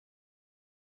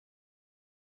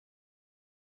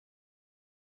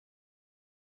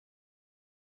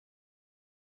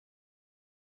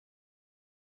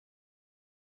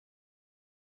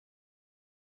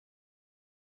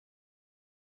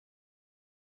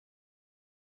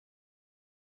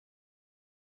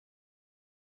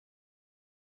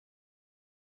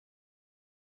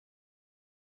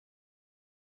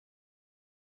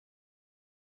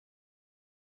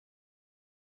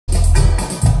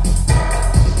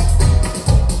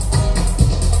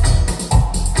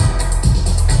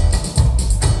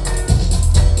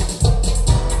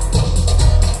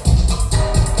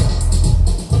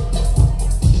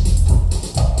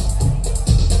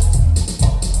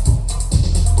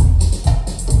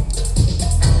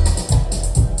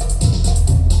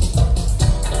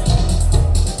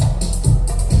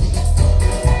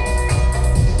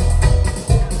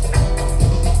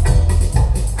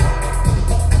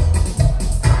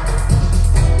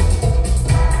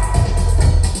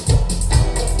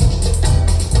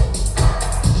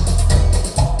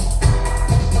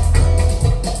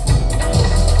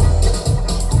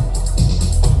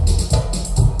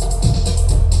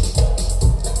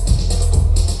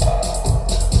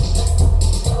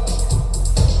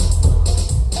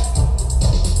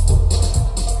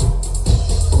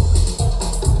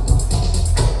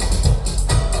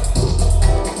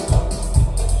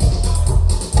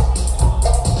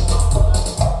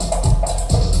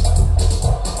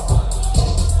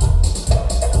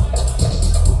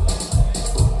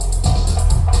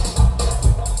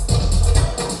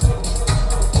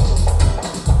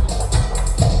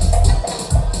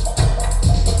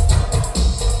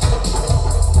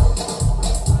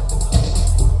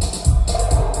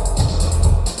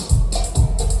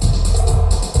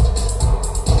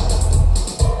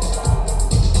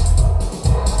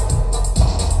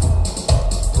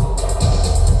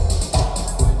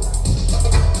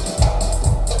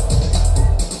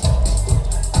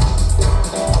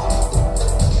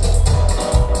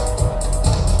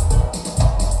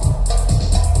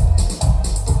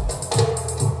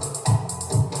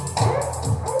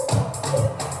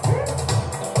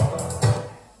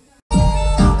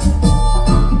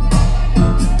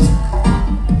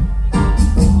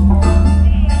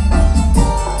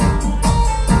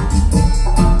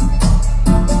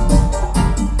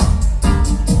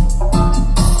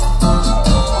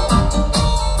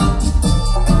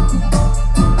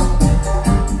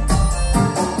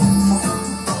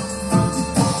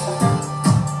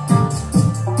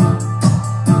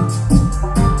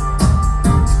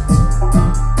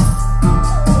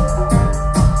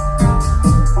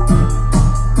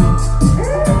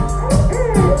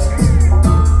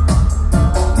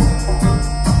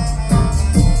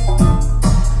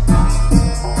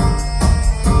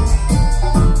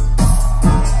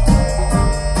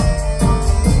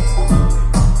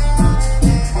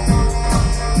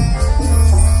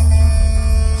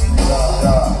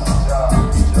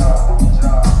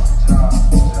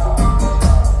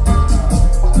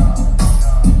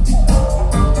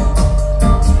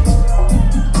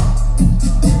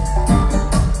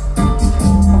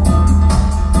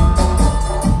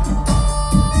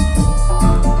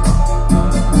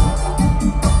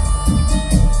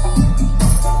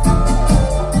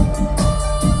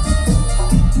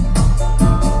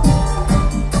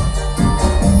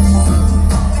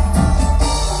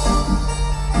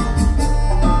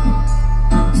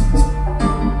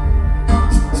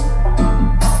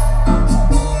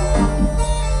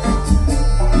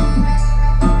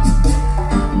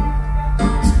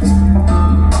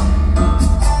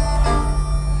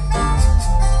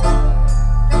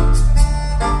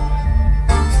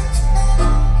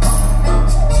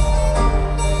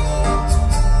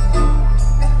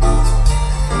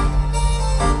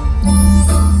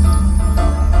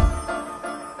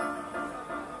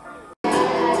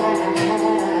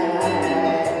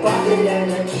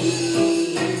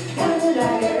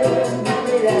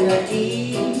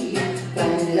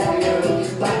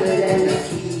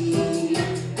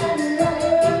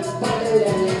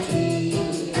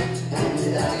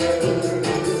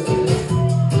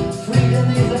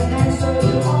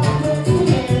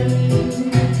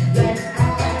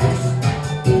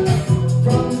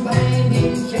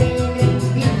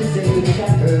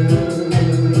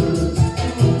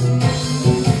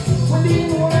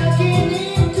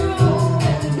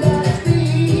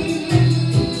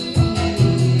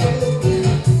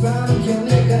From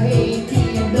Jamaica,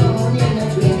 Haiti, and down in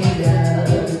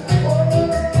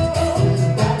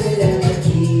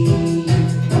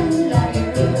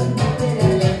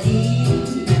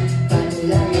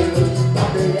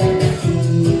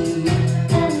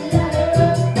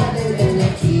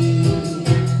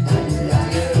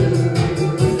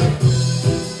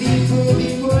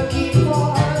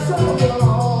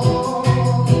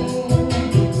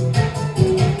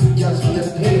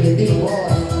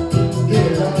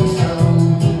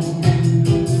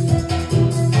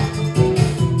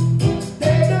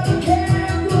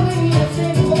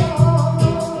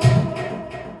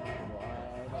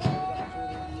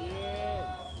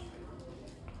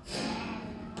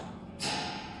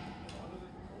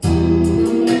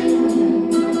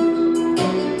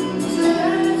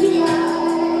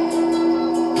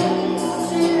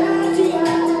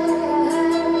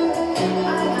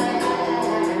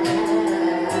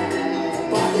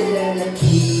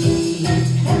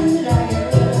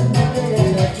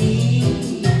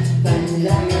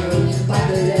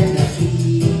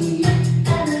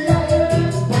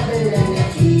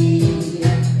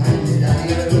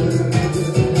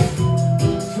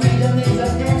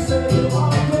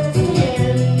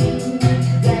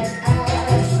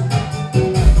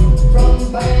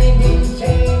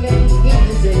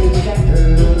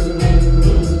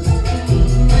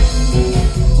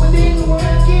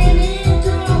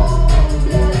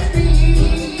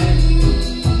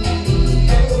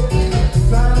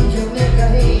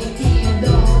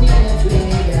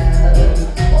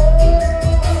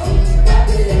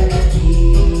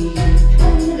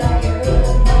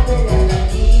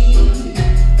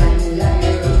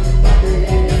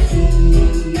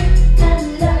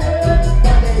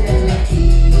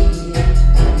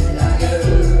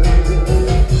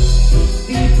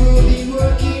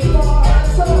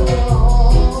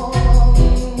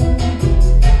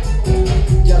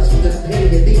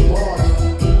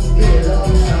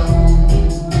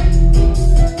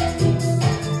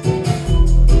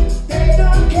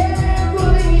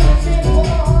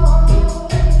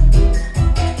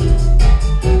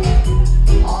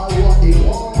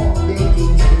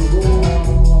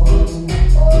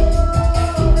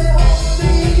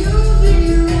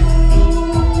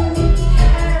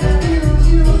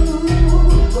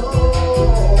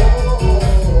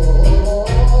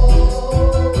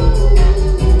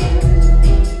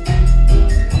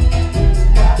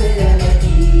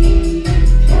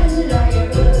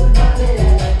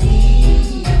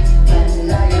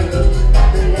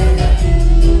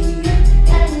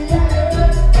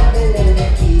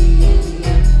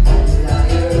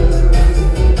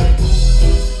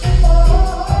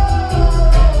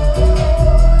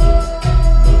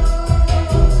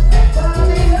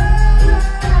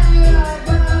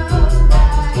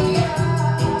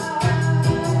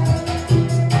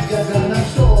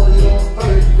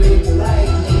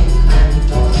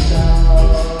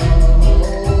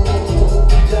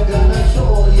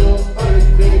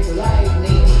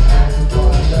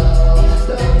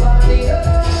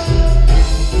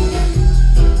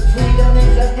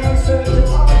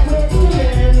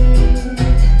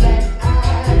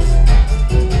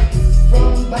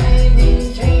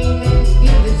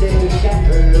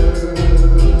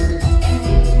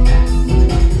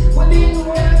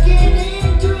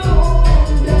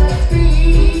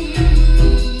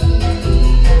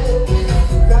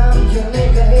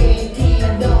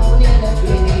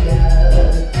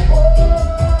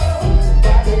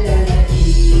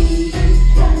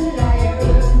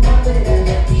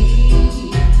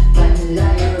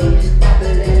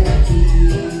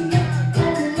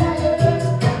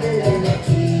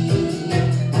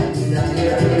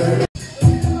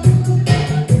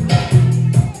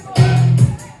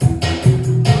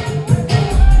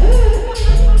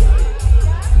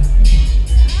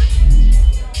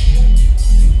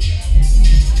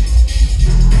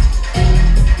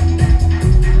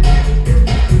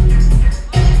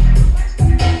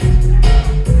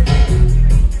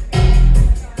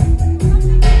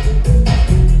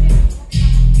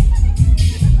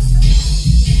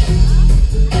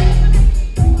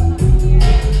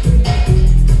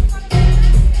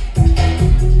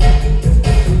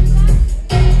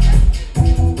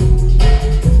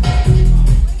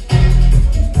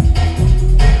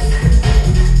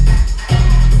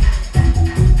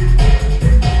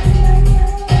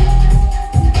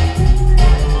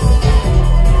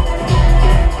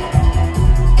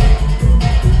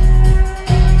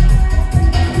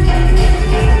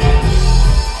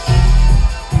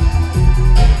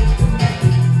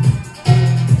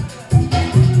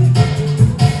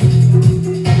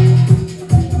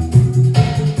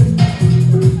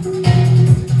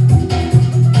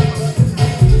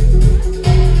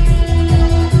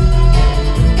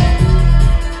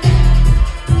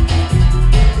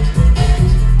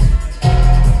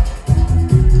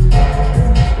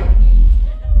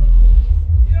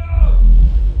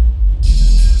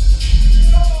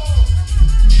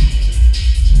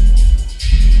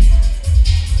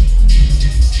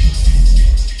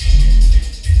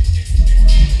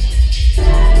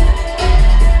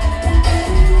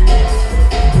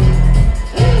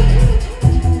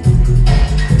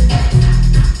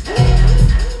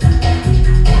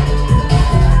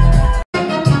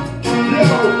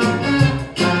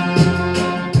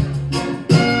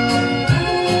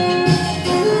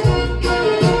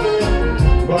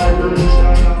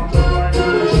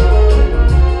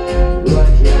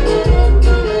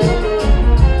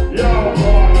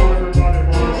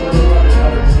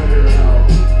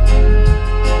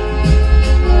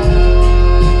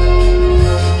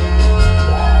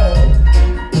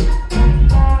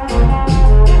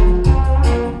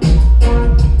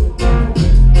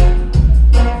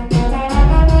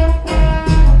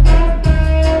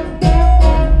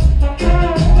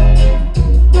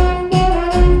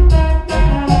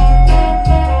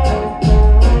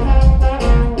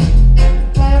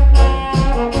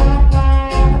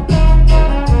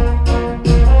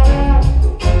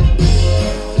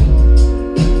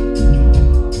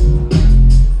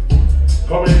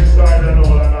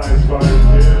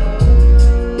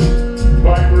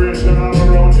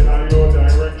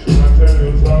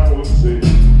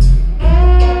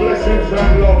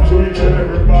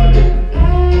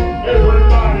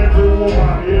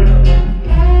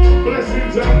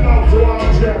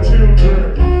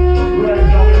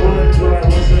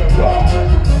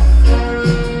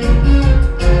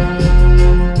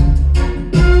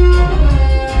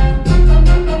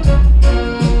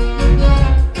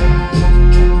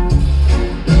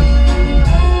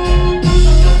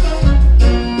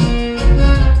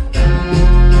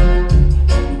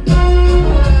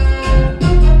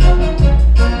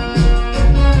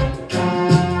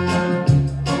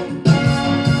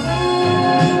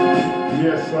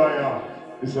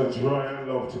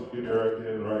be there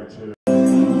again, right here.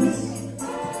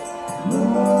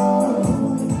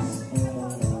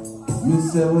 You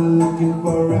say we're looking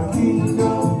for a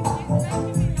kingdom,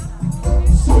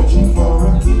 searching for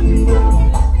a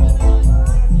kingdom,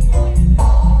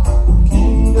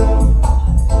 kingdom,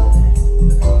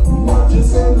 not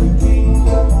just any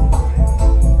kingdom,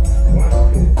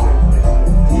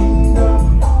 kingdom,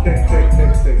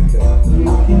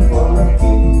 looking for a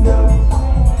kingdom,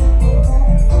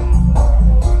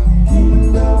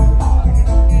 kingdom,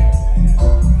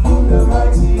 kingdom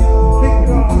mighty,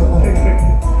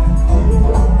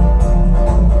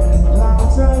 long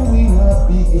time we have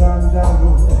big land and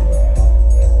road.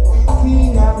 We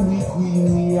king and we queen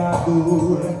we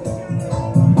adore.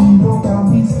 We know that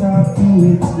we start to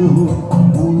it slow.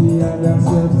 Only had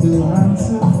ourselves to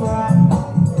answer for.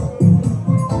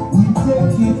 We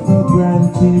take it for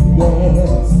granted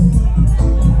that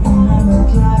and I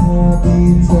try to be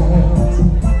test.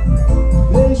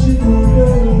 They should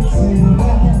never say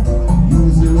that.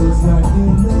 Users like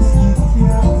domestic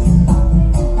cats,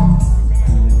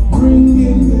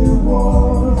 bringing the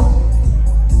wars,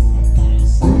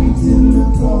 stating the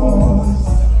cause,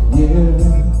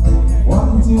 yeah,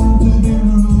 wanting to be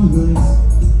rulers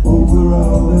over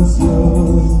all the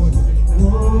slows,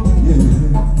 oh yeah,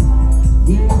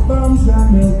 their bombs and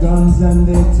their guns and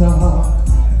they talk.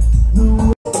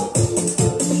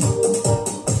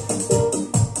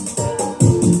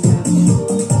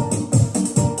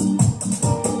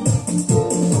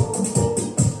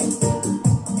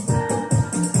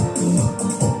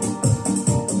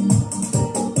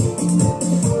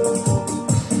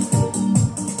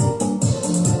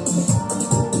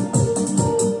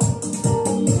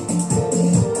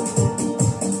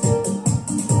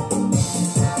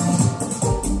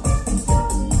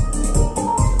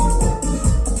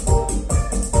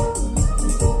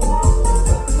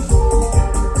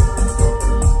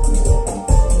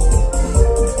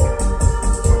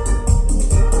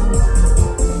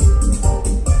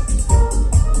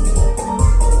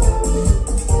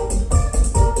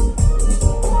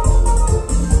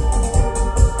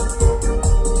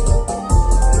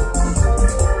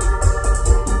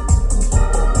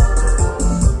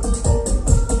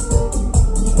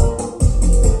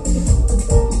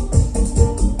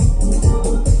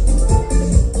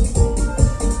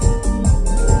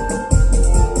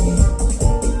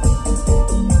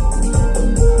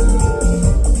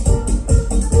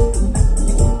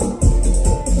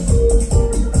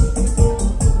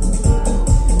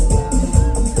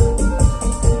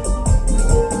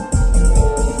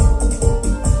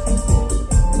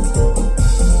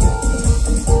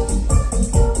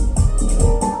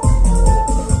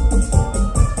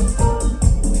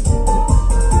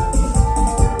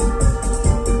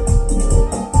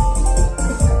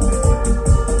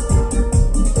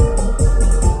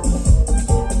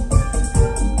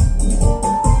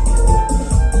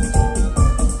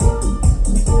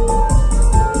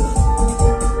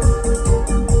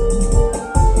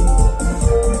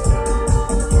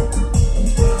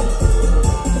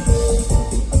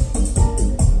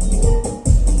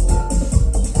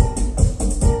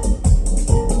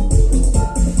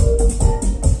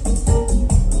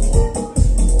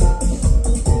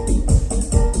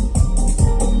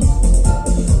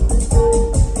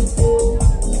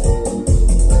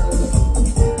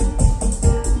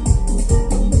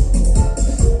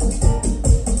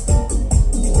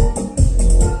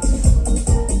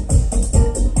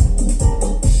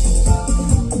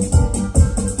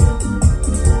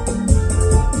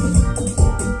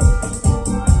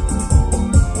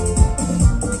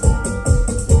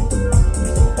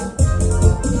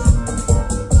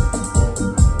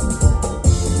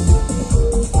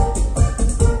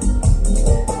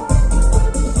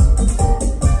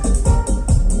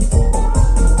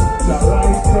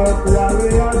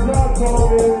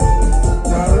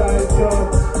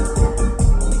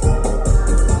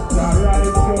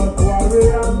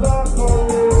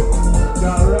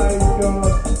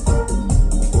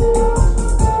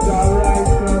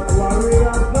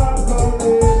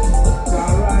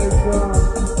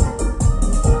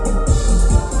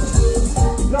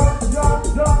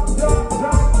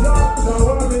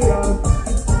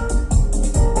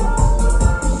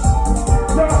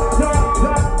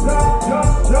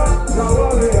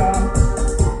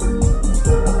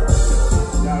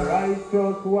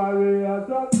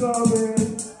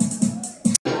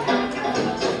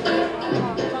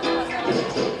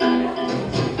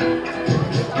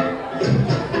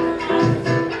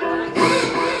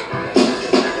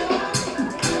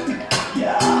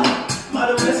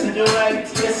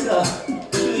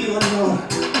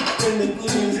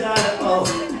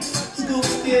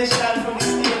 Special from the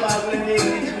stable when they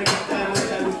reach me every time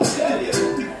which I will tell you.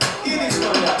 It is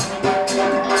for that.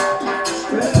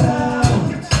 Spread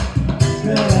out,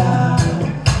 spread out.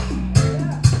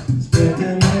 Spread the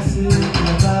message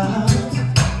about.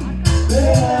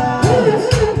 Spread out,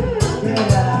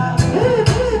 spread out.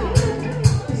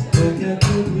 Spread the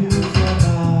good news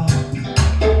about.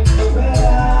 Spread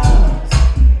out,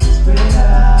 spread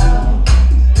out.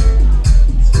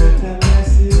 Spread the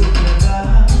message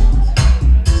about.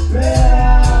 Spread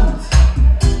out,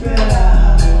 spread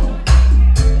out.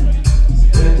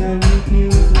 Spread the good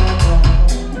news about.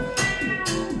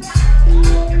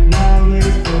 Now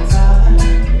is the time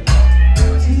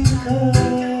to come.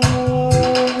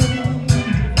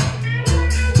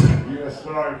 Yes,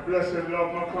 right. Blessed love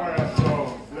my choir song.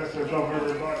 Blessed love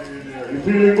everybody in there. You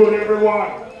feeling good,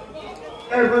 everyone?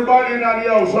 Everybody in the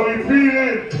house, how you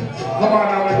feeling? Come on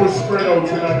now, we go spread out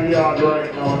in the yard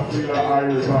right now and feel the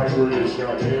higher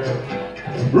vibration here.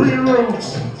 Real roots,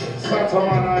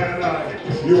 Sataman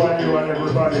I. You and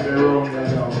everybody there around you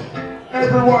now.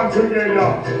 Everyone together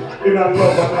in a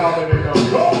love and harmony now.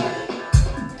 Go!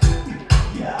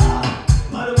 Yeah,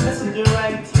 my messenger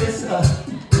right here, sir.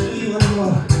 Even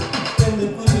more than the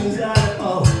good news all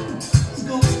about.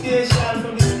 Scoop station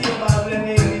from the stable when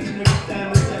they reach me every time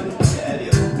which I will tell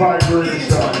you.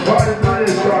 Vibration,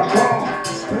 vibration, come!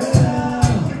 Spread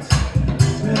out,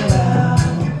 spread out.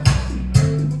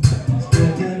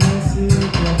 Spread the message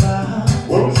about.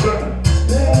 What was that?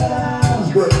 Spread out,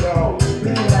 Spread out.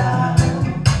 spread out.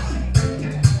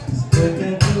 Spread the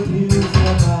good news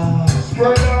about.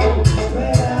 Spread out.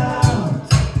 Spread out,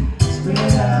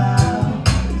 spread out.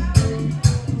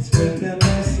 Spread the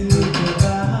message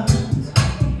about.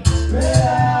 Spread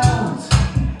out,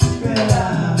 spread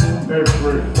out.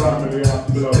 Every family out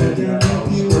there.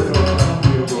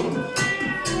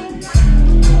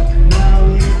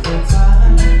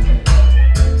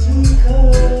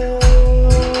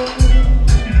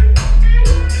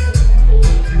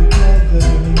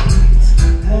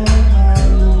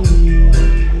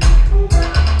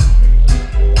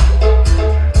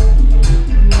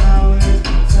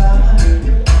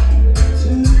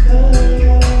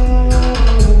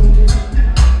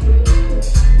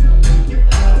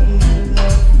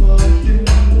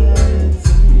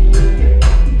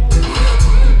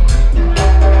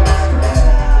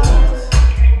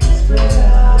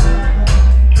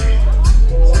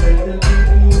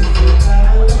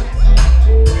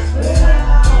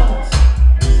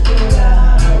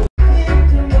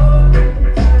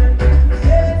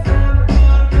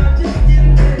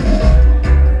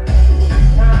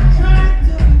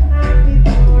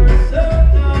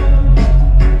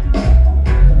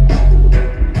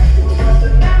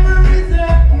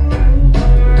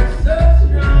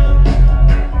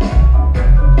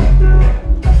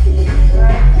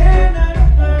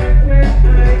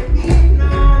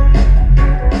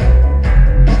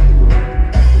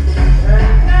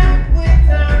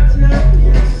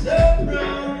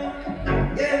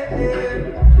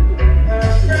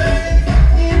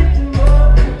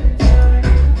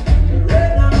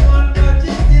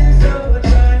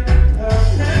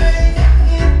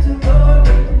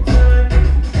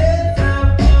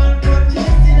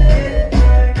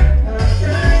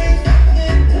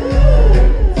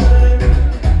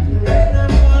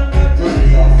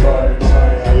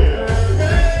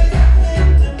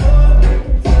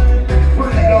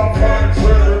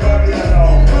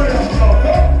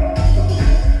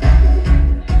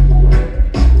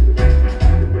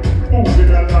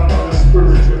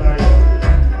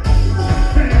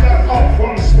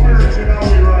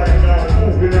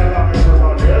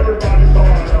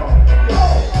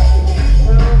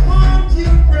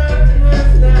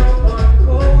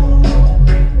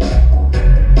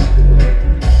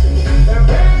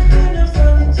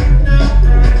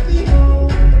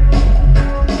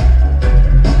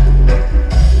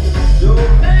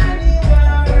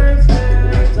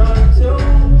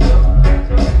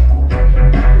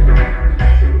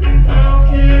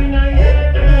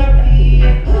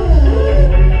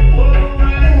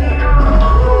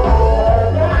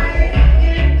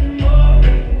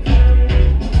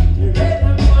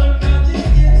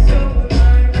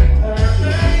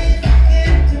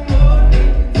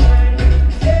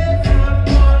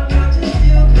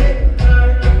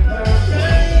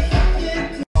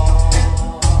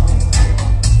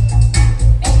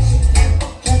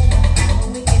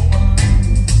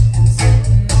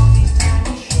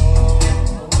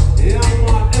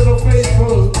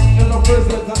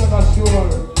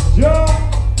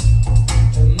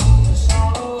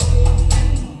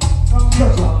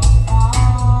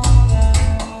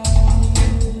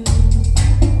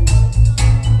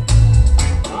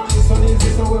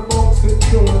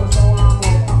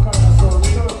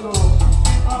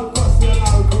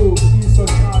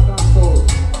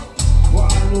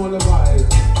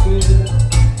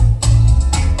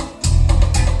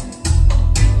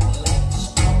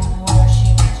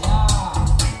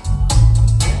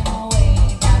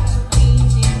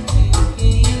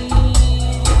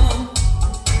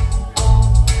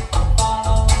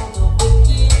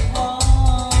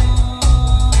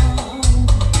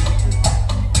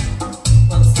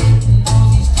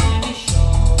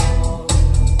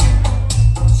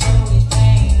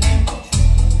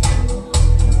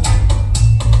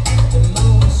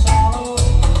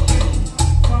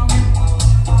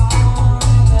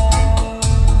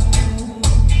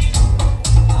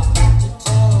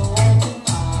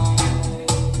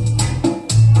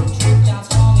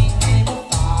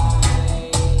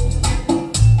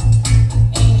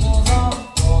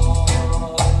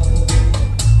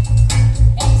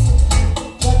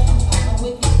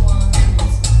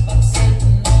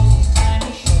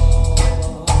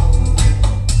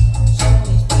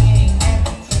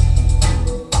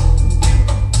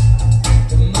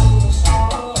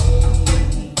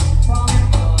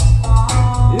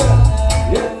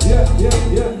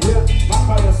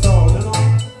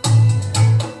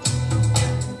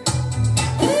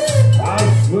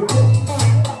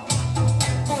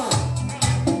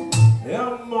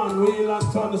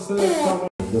 last turn the selector.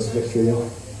 Just make sure you're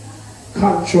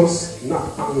conscious,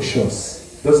 not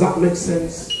anxious. Does that make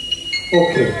sense?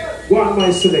 Okay. Go on, my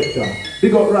selector.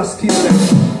 Big up Rasky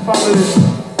family.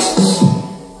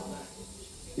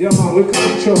 Yeah, man, we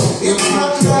conscious. We're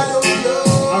conscious.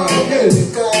 Alright, get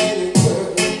it.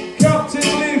 Captain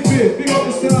Leafy, big up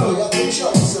yourself.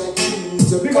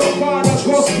 Big up Father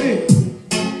Gusty.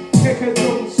 Keke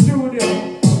Drum Studio.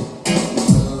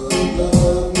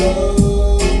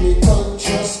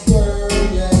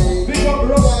 Big up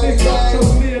Rusty,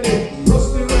 conscious lady.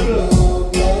 Rusty Rebel.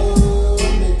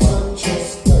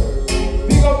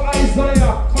 Big up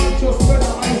Isaiah, conscious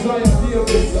brother Isaiah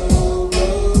Davis.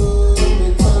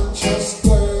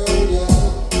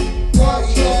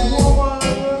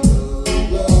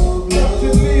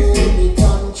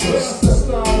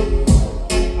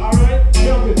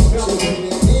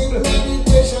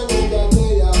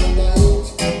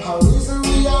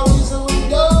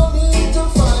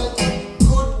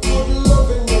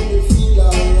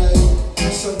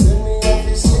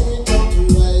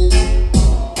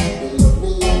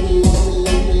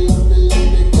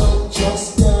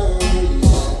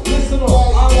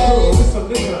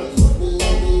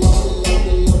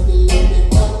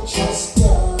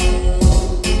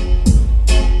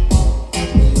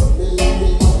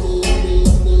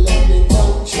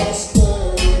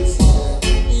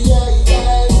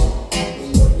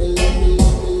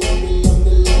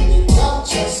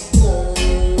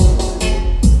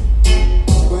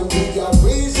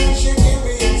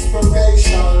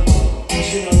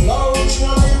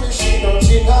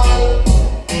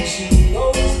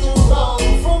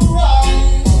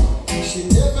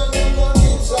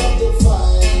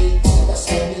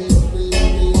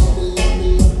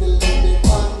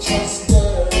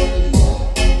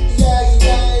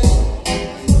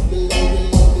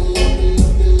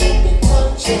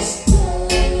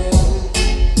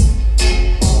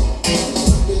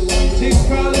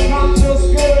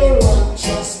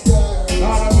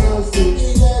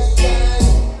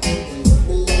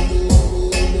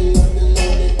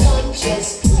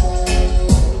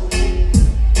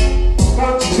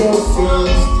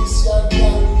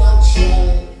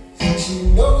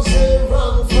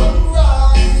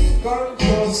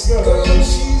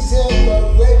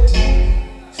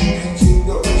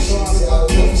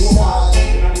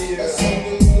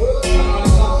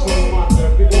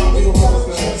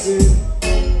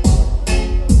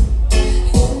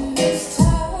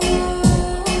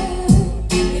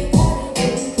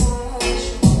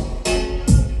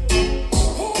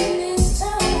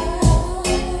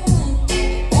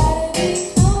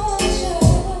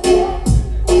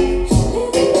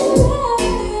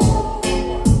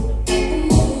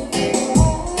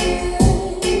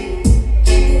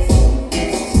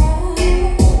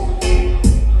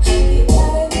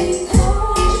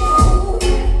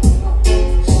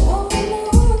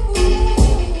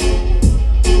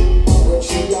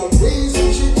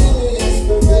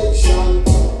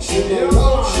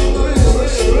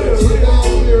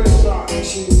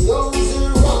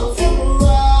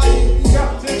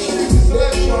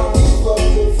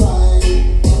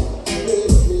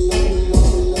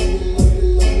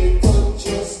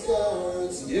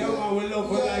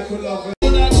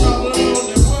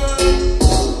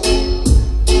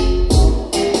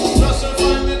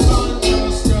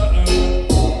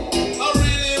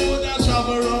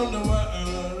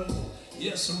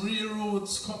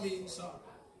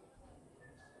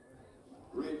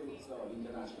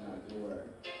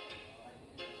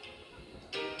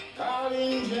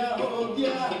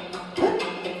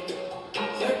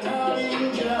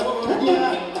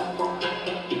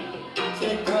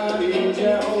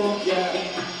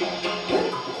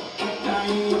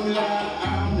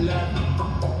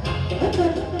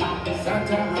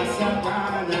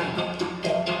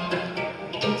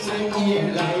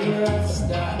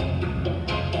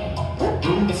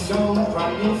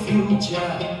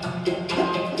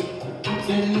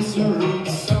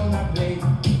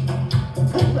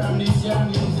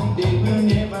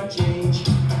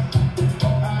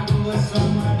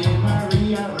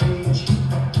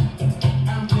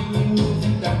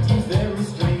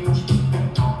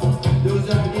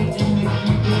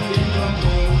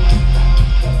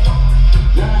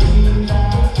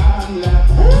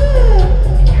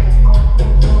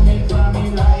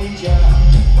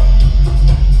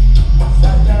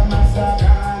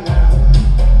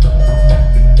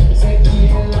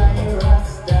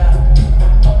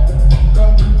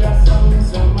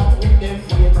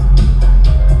 Them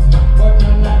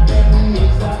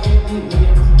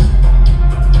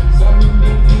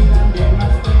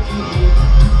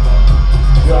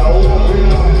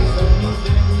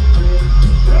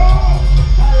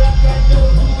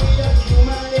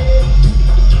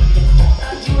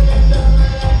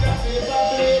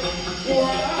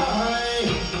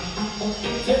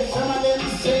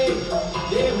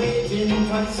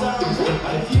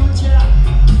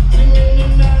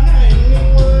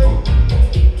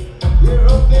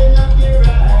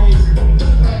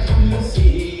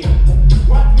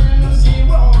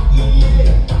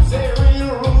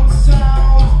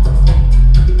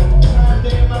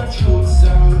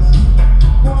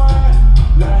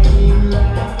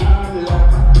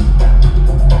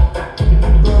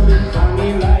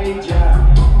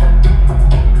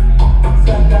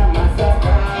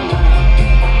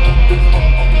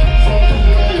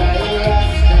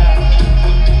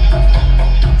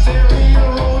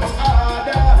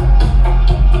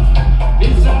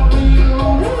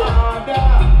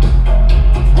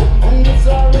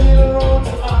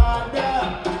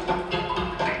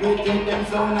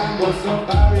some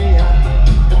barrier.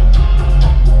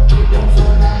 Put them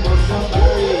phone and bust some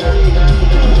barrier.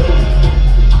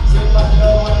 Say back the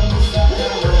one you start to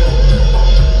know.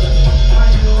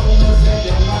 And you know say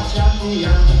them a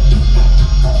champion.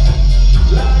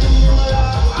 Like you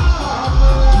love,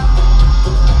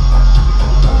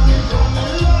 only from the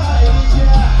light,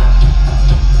 yeah.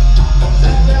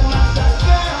 Set them a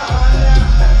champion.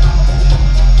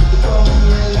 Come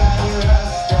here like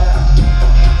Rasta.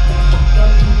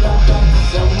 Don't be like that,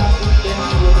 some a put them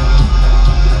through.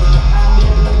 And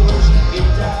they will worship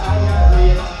it a higher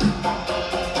rate.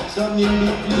 Some you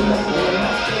live you like they're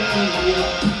not taking you.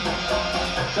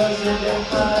 Cause if them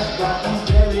fast back is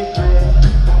very great.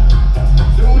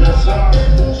 Soon as I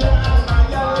danger and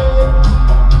violate,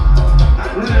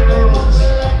 and they must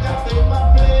like a paper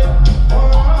plate.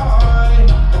 Boy,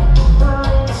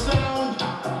 root sound,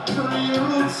 free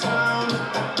root sound.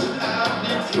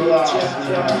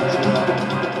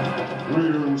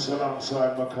 Real roots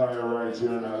alongside Makaya right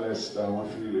here in Leicester. We're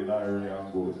feeling irie and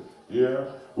good. Yeah,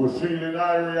 we're feeling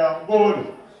irie and good.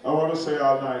 I want to say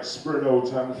all night, spread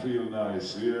out and feel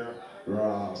nice. Yeah,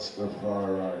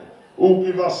 Rastafari. Who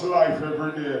give us life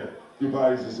every day?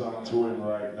 Devices unto him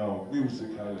right now,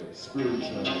 musically,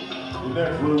 spiritually, in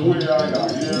every way I am.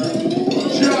 Yeah,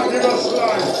 Jah give us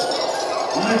life.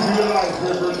 Live your life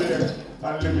every day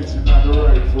and live it in the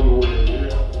rightful way.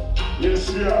 Yeah. Yes,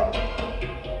 yeah.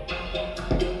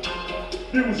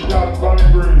 Musical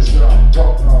vibration,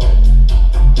 talk now.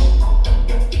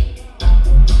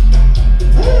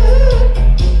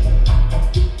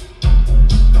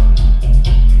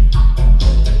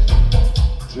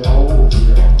 Jehovah,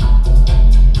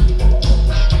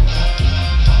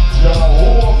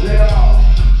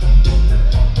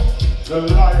 the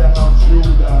Lion of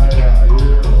Judah, yeah.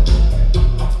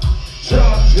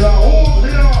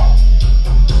 Jehovah,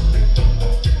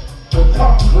 the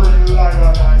conquering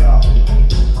lion,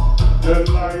 the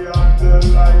lion, the lion, the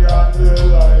lion, the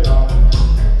lion,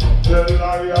 the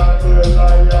lion,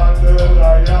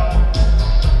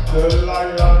 the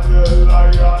lion, the lion, the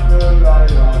lion, the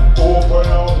lion. Open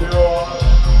up your heart,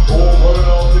 open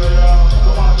up the arm,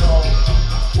 come on now.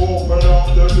 Open up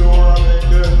the door and make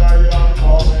the lion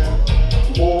come in.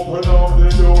 Open up the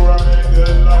door and make the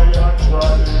lion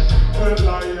try it. The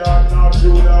lion not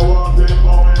you that want to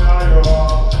come in on your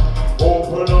heart.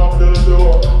 Open up the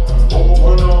door,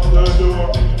 open up the door.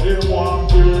 It won't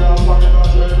be a fire,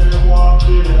 it won't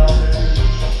be a minute.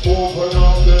 Open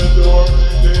up the door,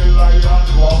 make the lion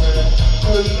come in.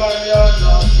 The lion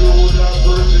not you that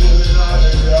pretty in the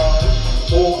yard.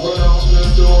 Open up the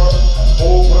door,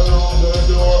 open up the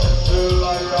door. The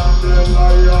lion, the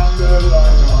lion, the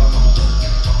lion.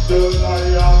 The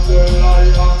lion, the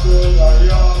lion, the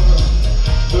lion.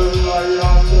 The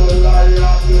lion, the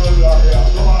lion, the lion.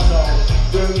 Come on now.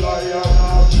 The lion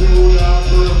of Judah,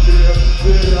 prevail.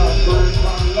 The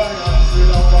African lion,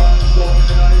 still a man, son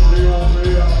in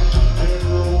Ethiopia. In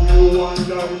rule you one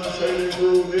down, sailing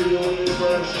through the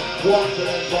universe. One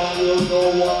day for you, no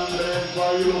one day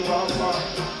for you, Papa.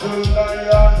 The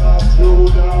lion of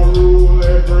Judah rule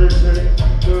everything.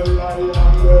 The lion,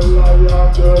 the lion,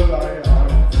 the lion.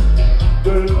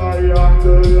 The lion,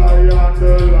 the lion,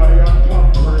 the lion,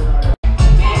 conquering lion.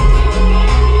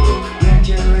 That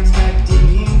you're expecting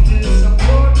him to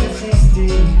support the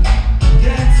system.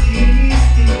 That's the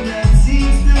system that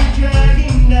seems to drag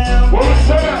him down. What was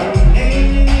that?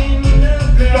 Aiming in the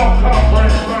Don't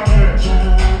conference family.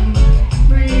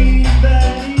 Breathe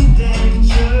bad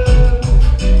intention.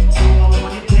 So I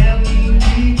want you to tell me,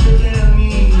 teacher, tell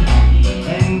me.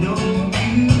 And don't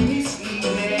you mislead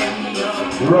me.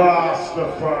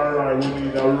 Rastafari, we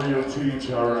need a real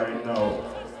teacher right now.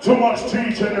 Too much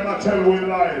teaching them, I tell we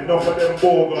lie. Enough of them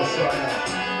bogus.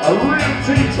 A real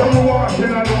teacher we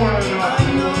walking on the world now.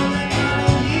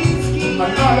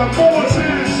 Another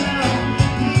Moses.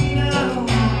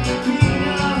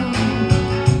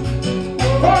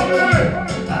 Family.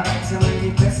 I so many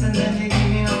questions and they give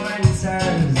me no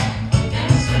answers.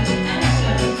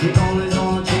 You always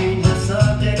want to change the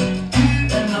subject to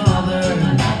another.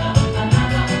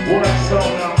 Work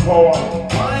sound and power.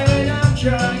 Why when I've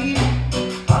tried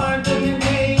hard to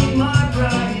maintain my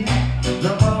pride,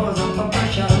 the powers of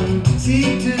oppression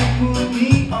seem to put me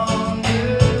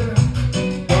under.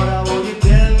 But I want you to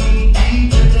tell me,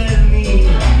 teacher, tell me,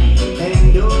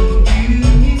 and don't you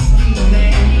mislead me.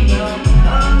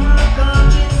 I'm a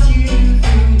conscious youth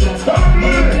who just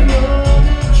need to know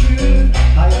the truth.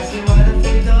 I ask you why the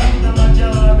fate of the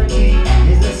majority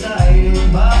is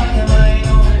decided by the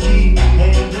minority,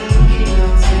 and the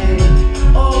kingdom say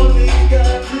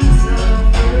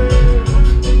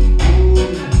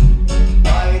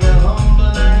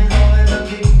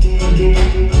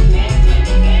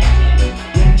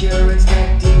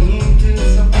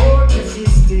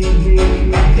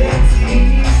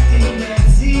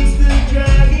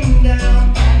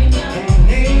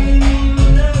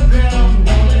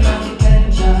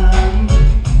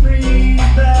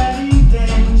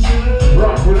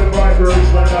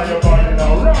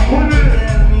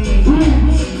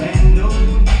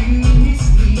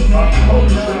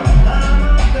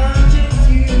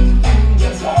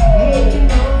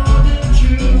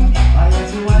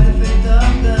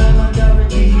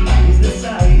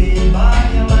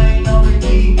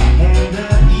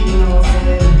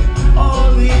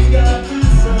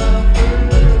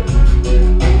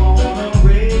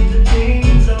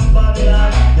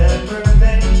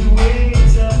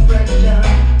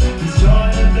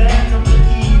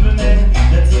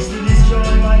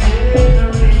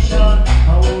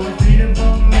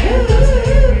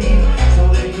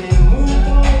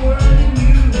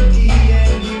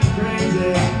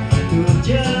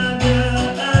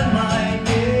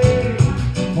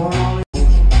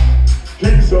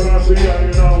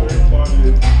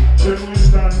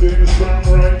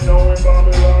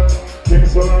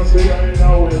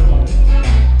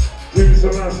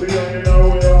Selassie in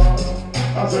our heart.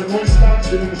 I said we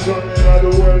standing strong in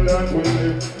the world that we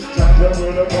live. Chant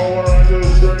with the power and the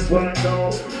strength right now.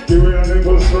 Give me a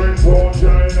little strength for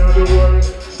China the world.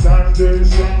 Standing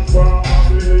strong for our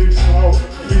beliefs now.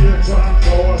 Faith and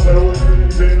power, so we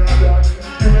believe in that.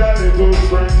 Give me a little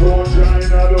strength for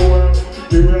China the world.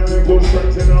 Give me a little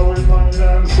strength in our mind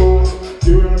and soul.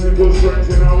 Give me a little strength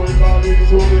in our body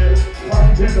today.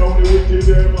 Fighting down the wicked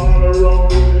them all around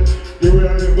with it. Give me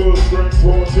a little strength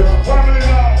for your family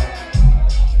now.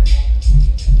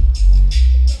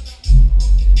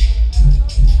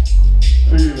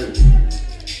 Feel it.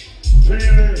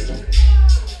 Feel it.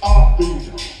 Upbeat.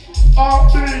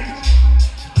 Upbeat.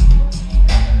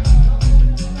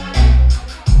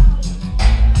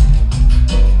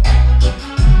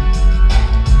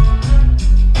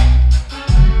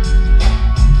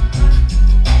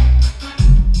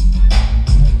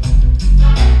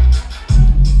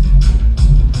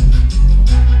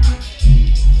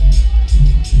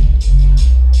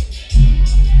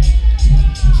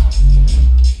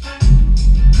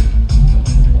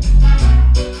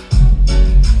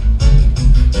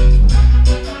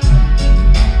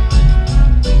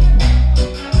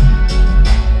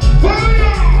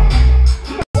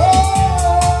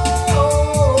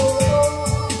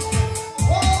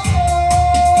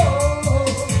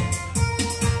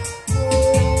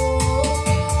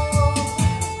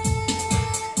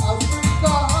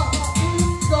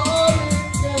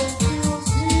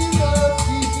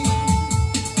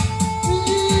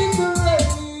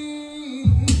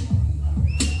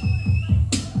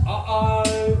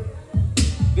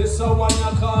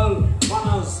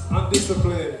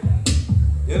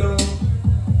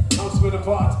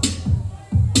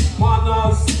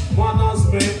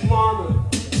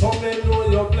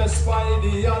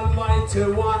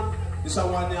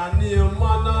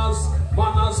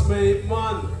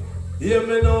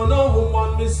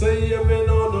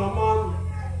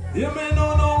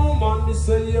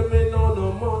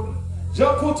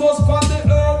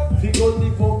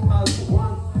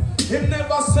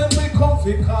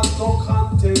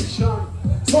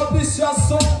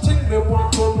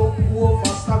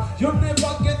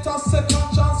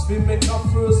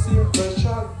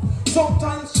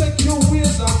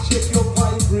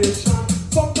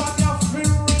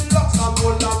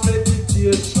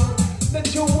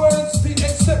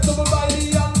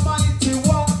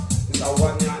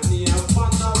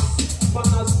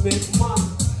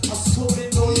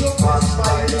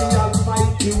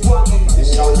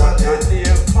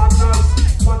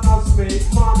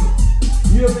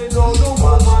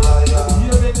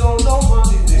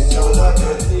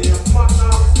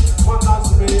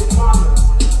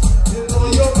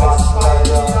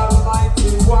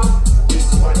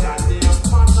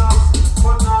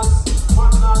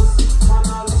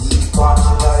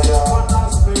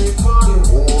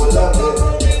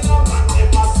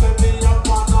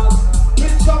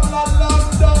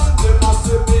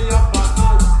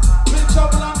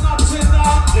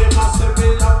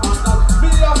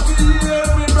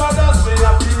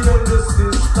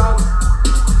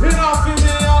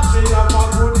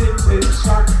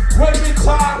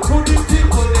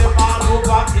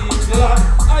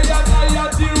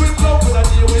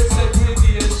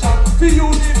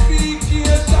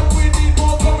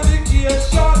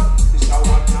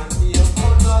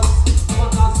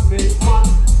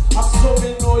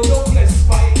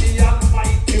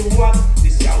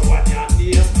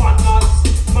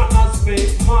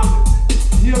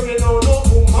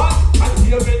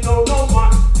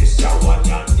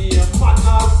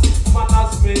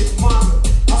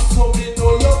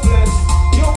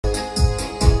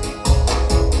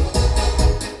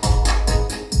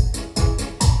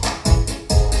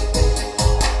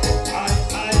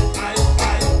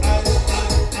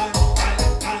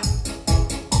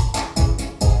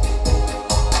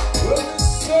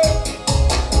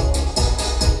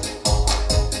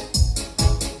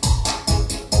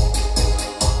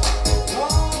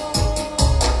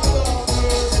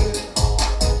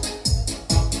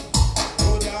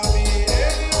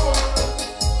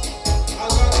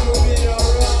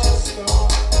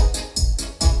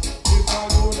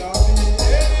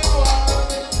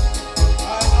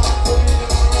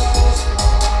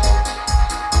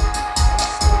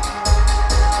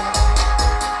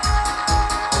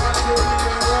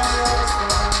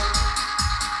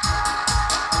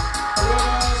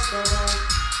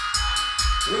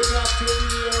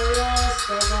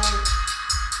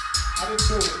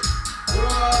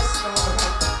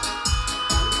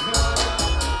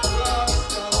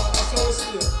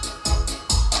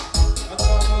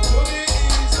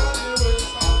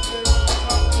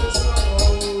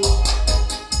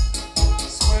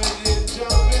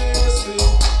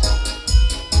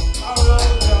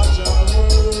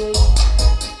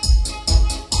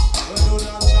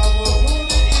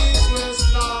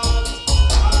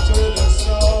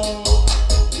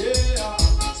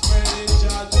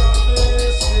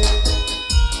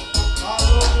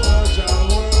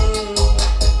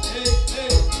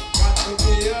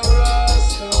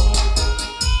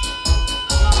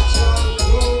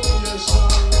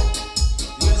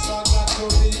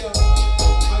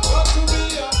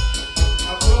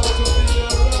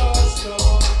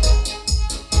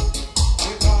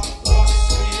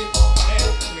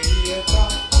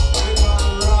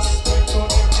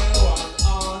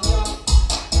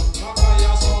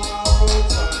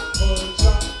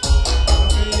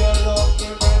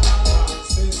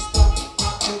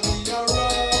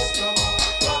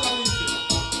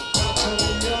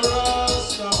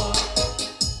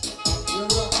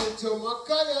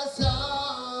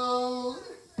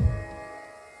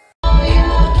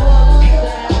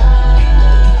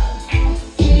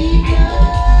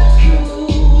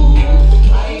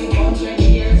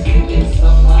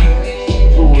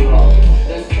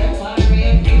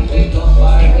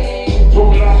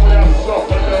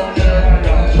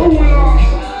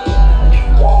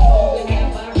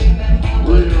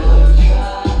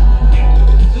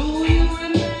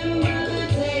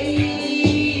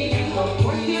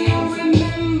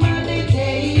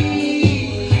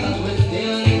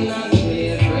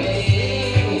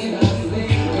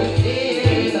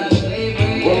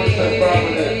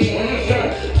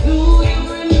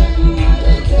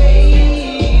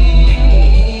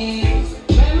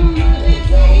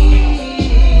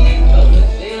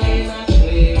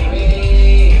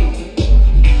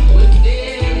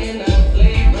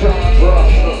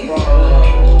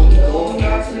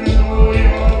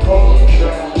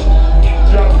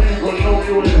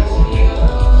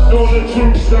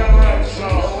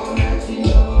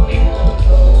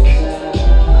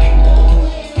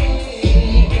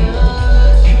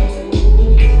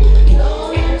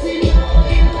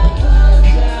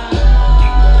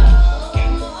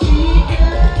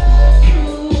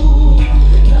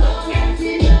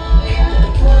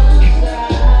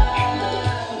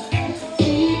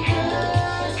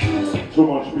 Too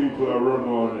much people are run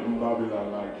on in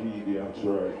Babylon like idiots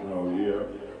right now, yeah?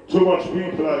 Too much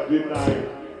people are denying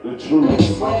the truth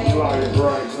of life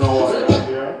right now,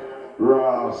 yeah?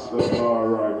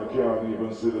 Rastafari, I can't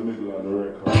even see the middle of the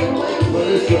record. But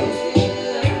listen,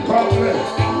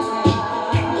 family.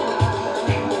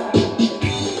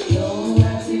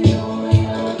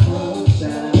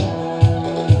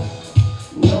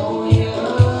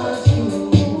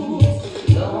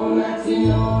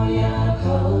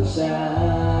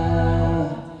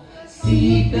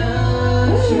 Seek the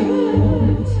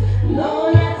truth,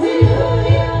 no, not to know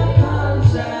your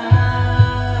culture.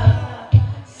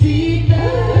 Seek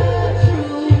the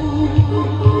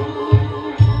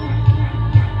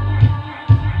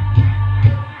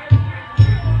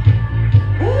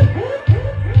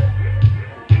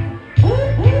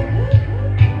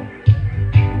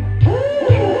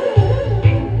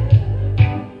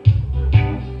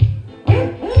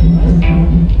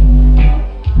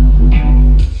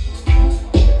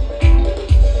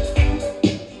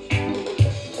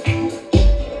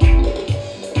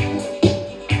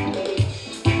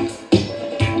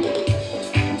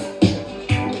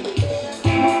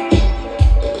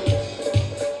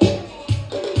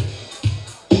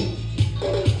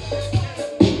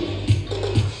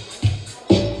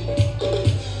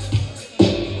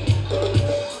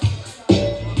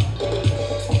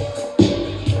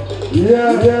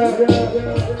Yeah.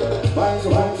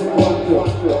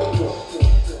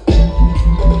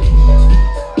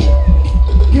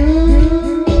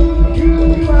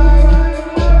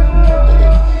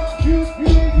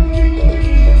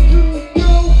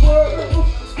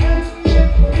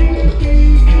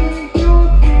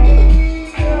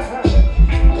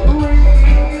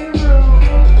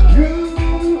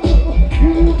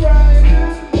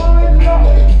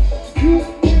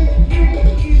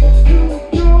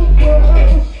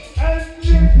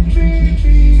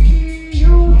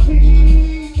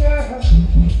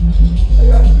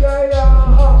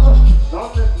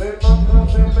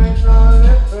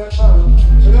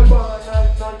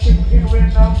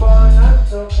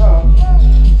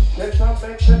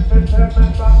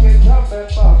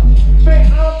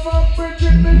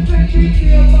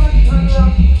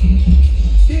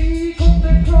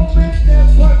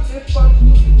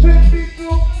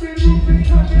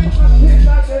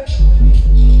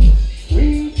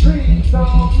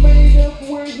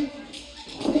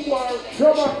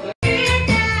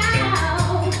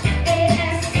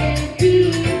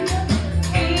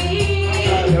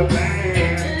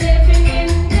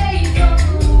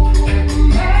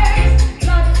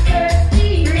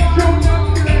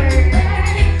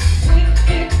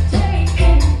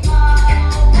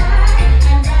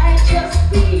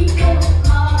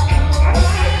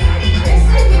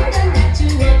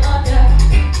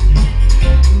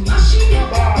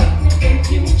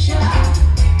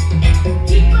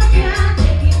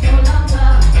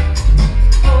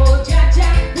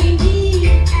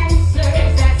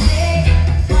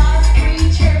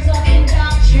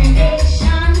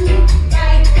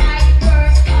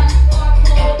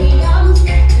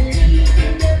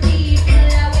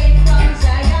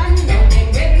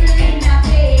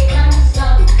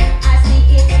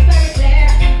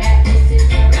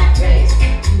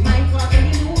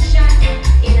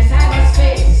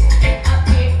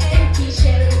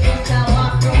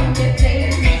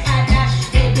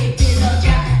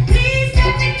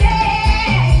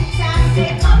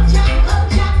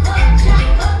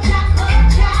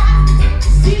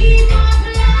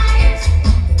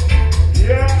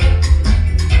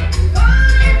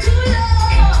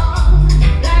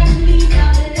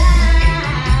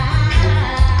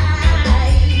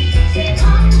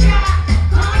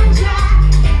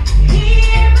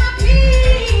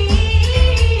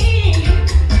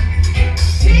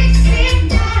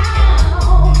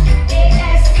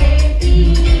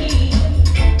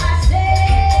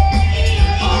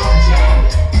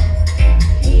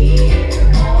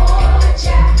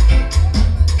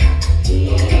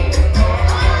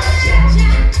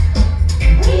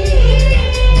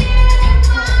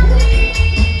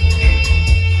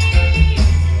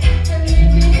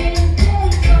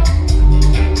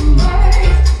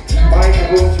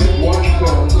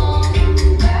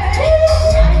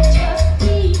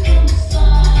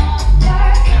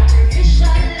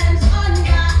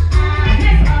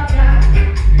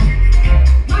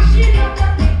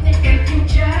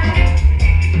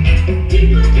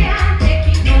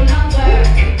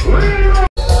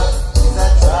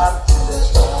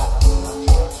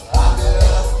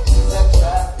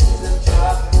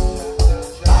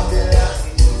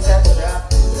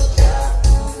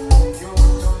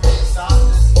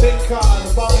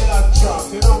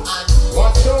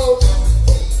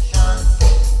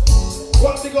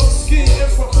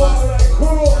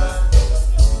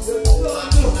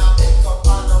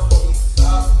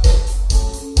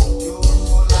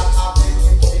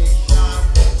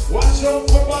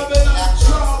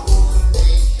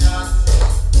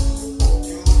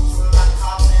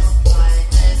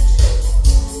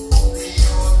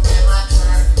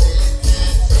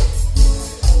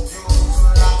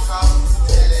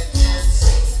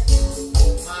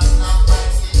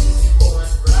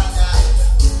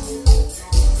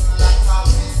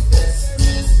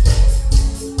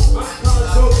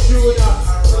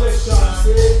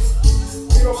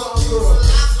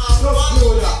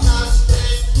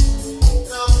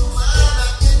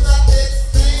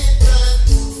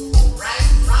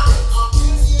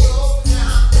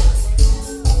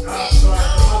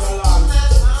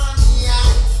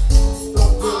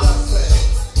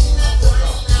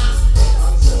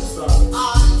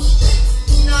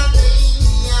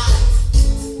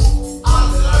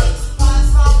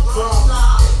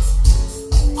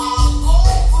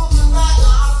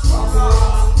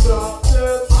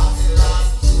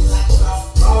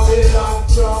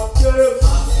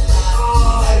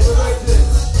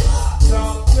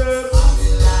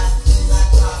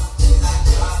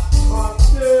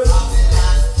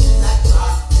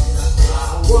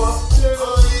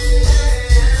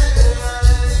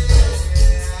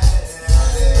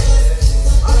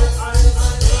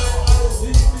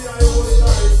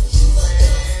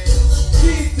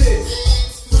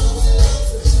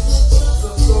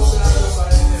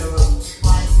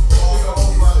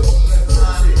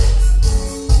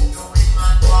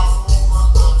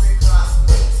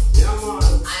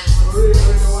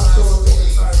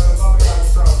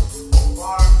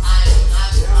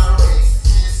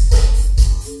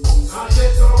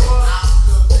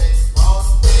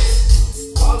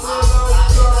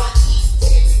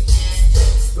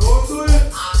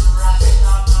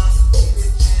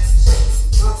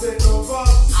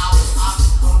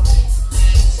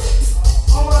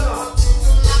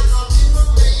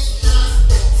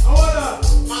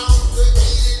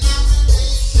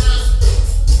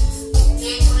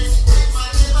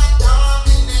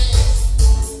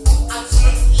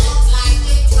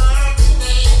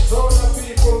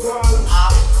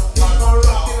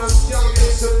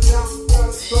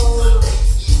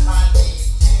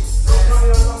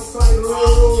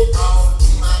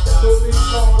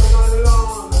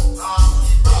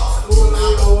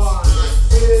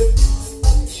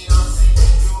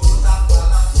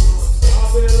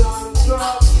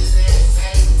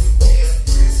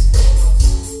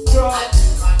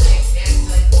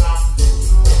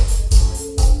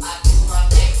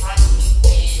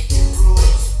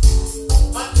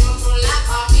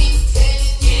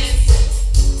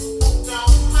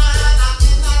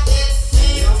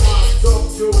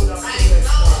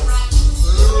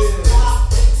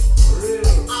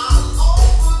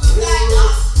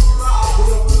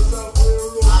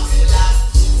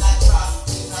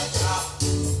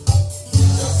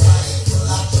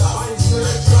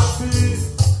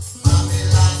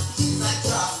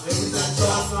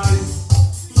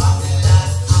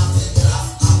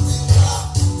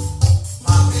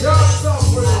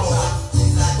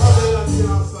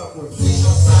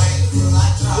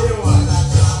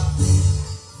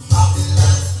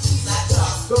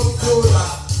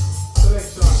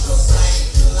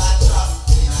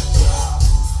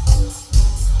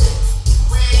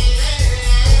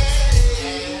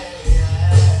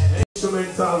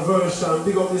 Version,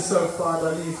 big up yourself,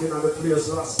 Father, leaving on the place,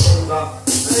 Rastunda.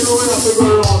 And you know we have to go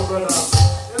around, brother.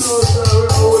 You know, sir,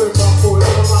 we're holding back for you.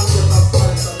 Every man gets a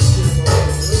price and the same way.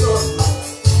 You know,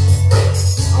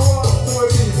 I want to my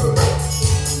people.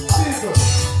 People,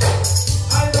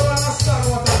 I don't understand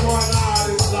what is going on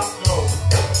in this lockdown.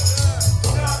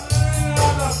 Yeah, I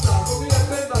don't understand, but we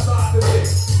attend that at the day,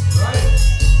 right?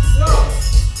 Yo,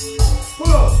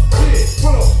 pull up,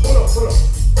 pull up.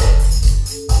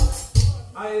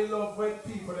 I love when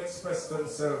people express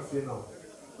themselves, you know,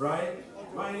 right?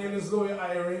 My name is Louis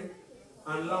Irie,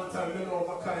 and long time you know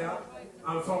Makaya,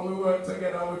 and from we work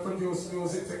together, we produce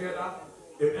music together.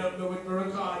 He helped me with my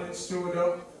recording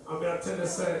studio, and I tell you,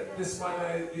 say, this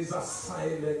man is a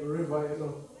silent river, you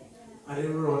know, and he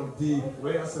run deep.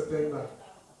 Where you say thing that?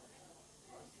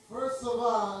 First of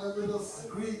all, let me just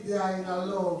greet the in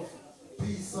love,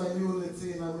 peace and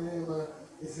unity in the name of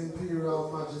His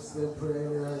Imperial Majesty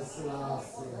Emperor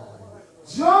Selassie.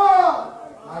 John!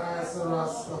 And I say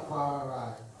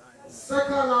Rastafari.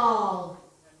 Second all,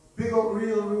 big up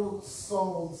Real Roots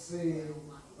Sound saying,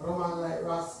 Roman like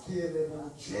KAYLEB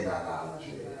and Jeddah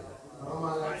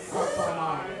Roman like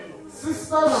Sapaman.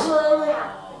 Sister Shirley,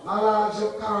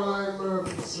 Alaja Caroline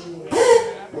Murphy soon.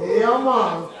 Yeah,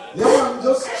 man. Yeah, man,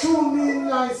 just tune me in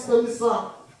nice to me,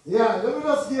 sir. Yeah, let me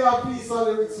just give you a piece of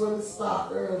lyrics when we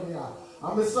start earlier.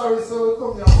 I'm sorry, so we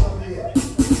come here from here.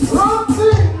 Wrong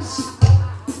things!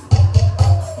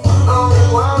 Oh,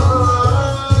 wow.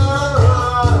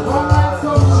 One night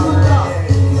from Judah.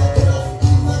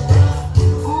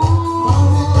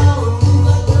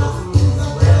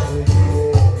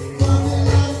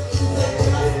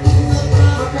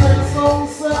 Okay, so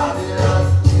say.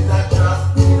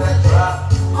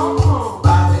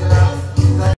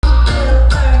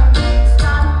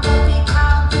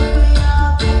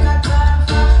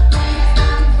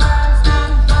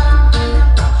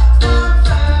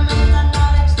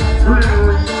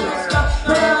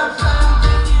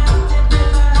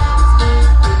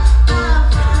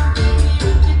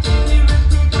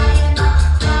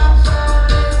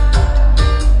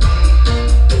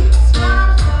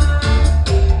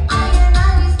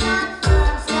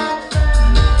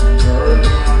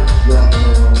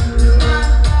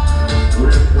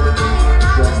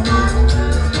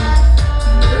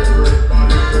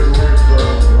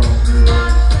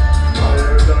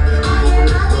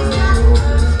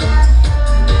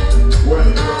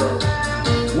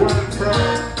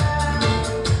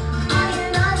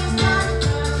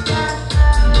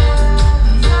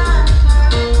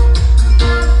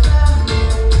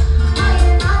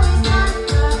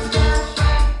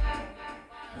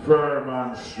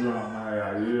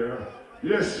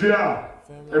 Yes, yeah.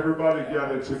 Everybody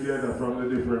gathered together from the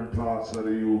different parts of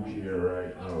the UK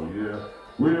right now, yeah.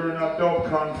 We're in a dub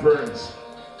conference.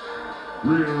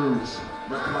 Real Roots,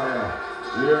 Micaiah,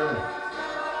 yeah.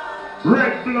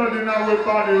 Red blood in our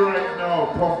body right now,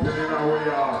 pumping in our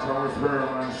heart, and we're firm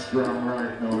and strong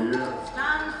right now, yeah.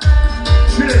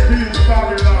 Shake these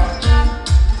Babylon.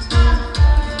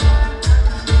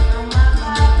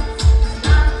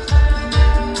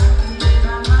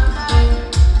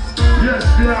 Yes,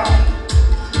 yeah.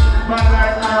 Man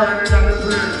like Aaron in the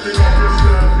place, big up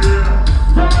yourself, yeah.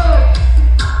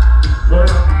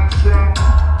 Firm and strong,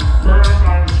 firm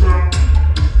and strong,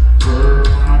 firm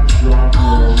and strong,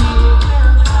 oh yeah.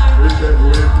 We said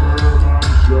we're firm and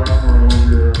strong, oh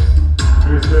yeah.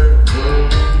 We said firm,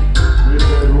 we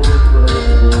said we're firm,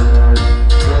 oh night,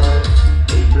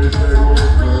 we said we're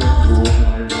firm, oh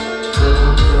night.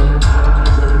 Firm, firm, firm, we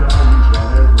said that we shall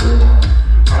everyone.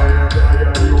 I,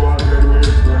 you are dead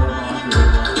with firm and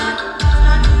firm.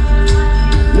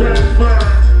 Yes, firm.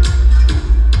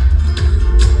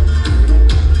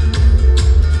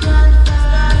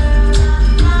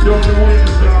 Don't the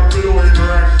winds are blowing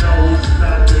right now, we're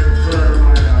standing firm,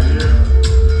 yeah.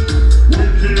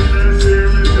 Wickedness here,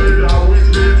 we say that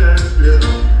wickedness here.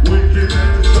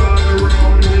 Wickedness all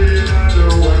around, we in the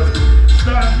world.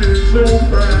 Standing so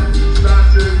firm,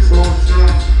 standing so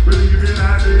strong. Believing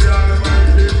at the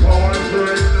Almighty powers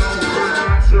right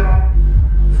now,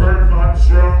 firm and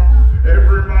strong.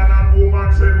 Every man and woman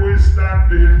said we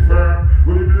standing firm.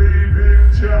 We believe in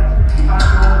Jah and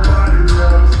nobody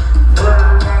else.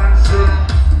 Firm and strong,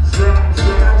 strong,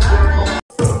 strong, strong.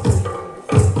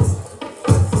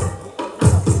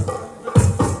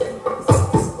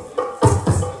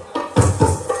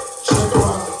 Check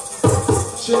one.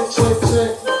 Check, check,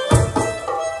 check.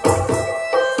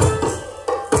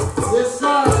 Yes,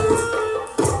 sir.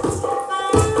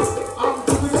 I'm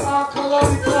to the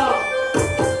alcoholic.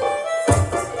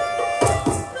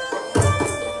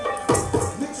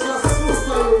 Mix your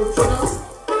super roots, you know?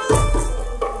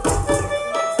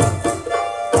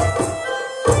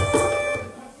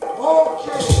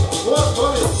 Okay.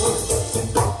 Hold it.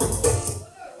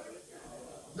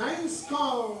 Nice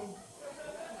calm.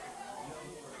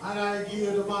 And I give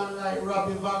you the man like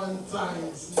Robbie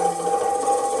Valentine's.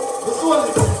 Just hold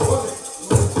it.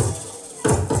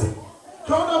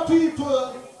 Crowd of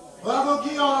people, we're going to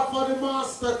give off for the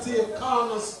master tape,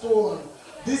 Cornerstone.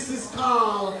 This is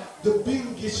called the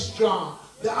BIRMINGSTRONG.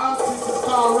 The artist is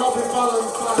called Robbie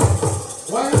Valentine.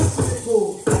 Why you say it go?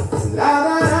 La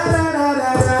la la la la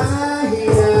la la,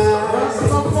 yeah.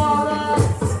 Rastafari.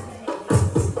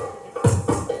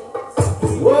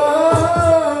 Whoa,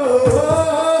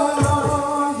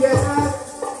 yeah.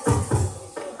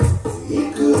 It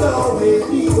could always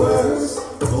be worse.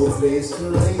 No place to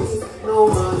lay, no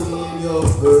money in your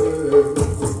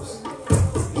purse.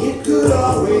 It could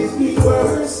always be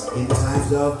worse. In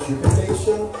times of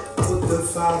tribulation, put the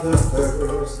Father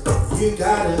first. You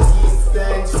gotta give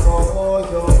thanks for all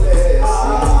your blessings.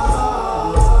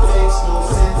 Makes no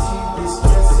sense you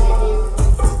distressing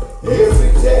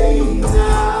every day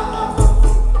now.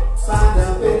 Find a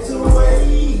better way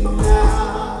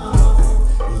now.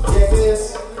 Yes.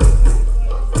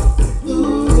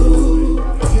 Ooh,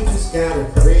 you just gotta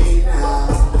pray.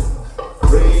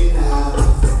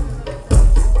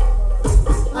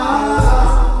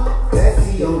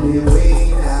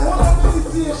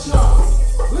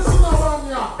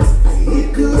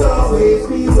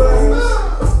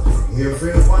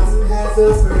 has a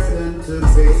burden to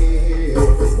bear.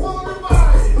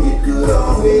 It could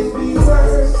always be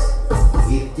worse.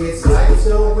 It gets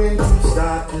lighter when you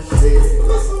start to share.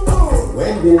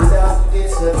 When the love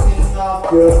gets a thing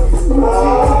of your spread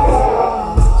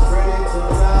it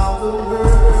around the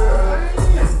world.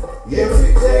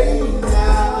 Every day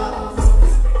now,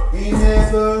 in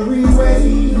every way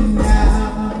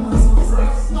now.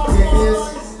 Yes.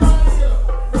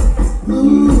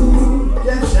 Ooh,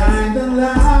 just shine the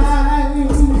light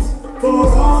for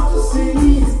all to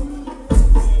see.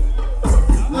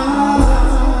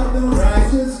 The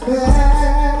righteous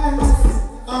path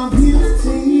of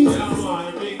beauty. Yeah,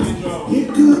 man, big drum. It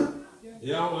could.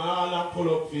 Yeah, man, I'll pull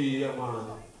up for you, yeah, man.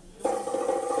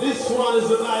 This one is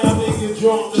a liar, big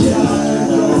drum.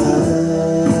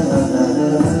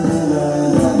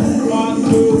 Part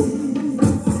two.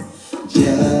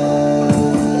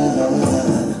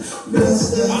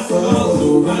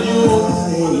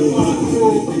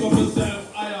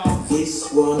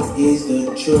 This one is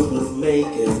the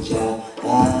troublemaker, Jah.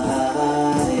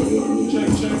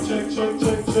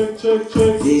 Check.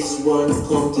 This one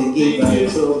come to give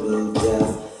us trouble,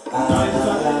 Jah.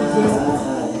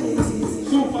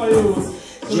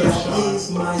 Jah is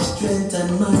my strength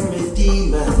and my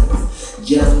redeemer.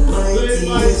 Jah mighty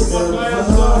is the Lord.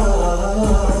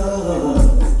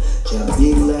 Jah be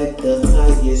like the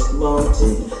highest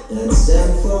mountain that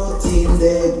stand 14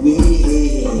 dead we.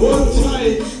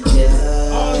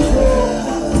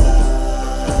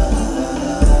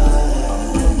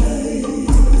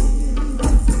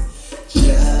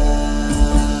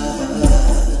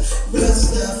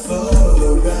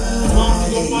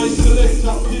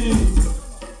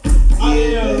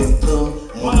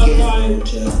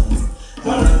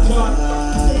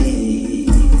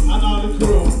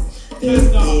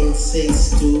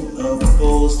 Says to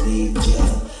oppose the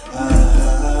Jah.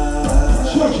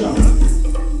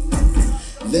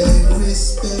 They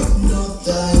respect not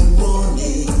thy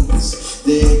warnings.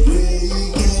 They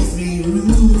break every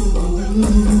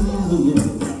rule.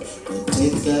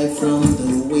 Protect thy from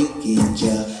the wicked,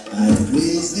 Jah. I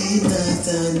praise thee night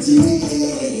and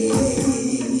day.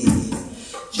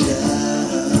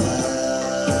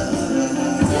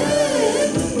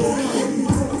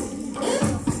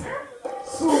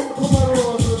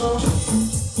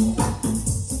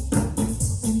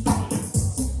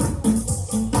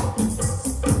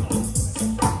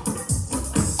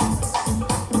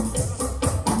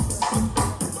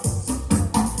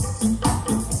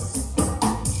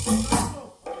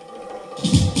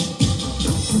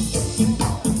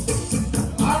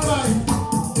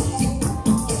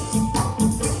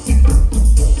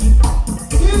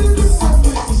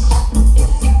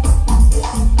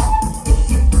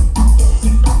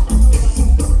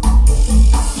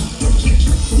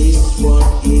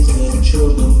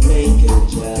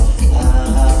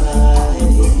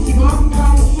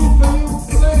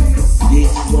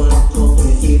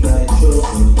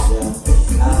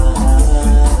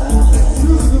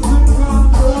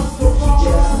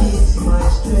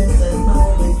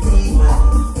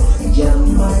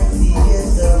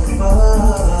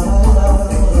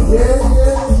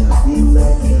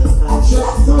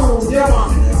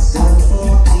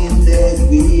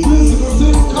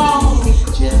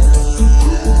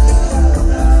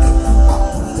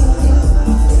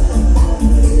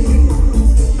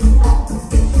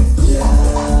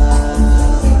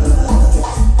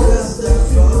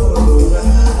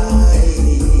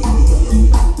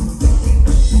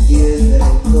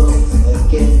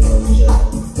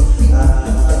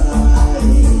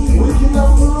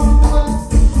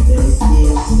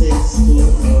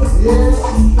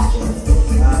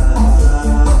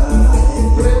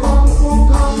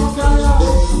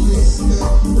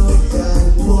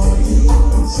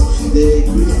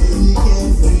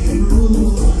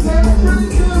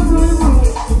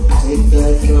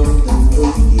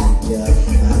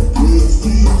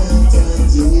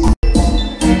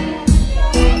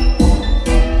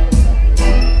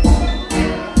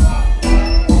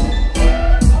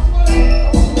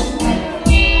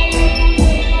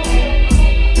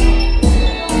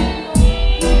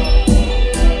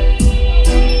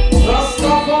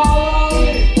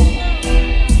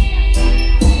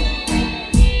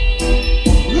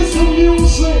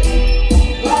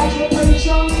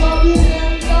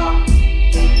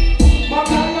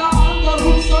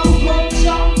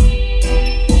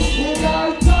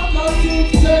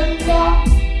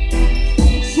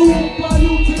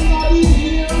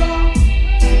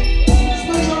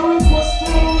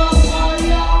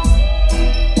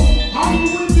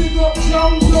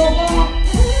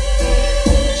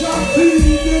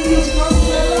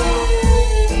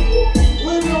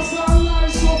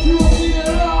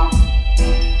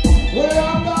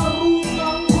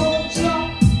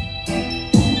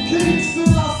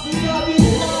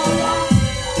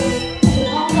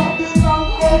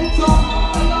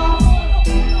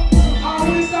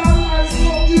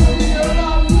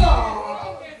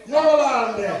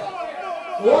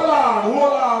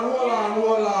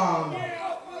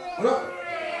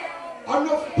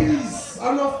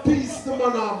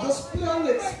 run off. Just play our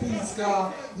next piece,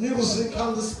 car. Music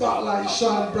and the spotlight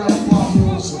shine bright for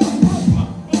music.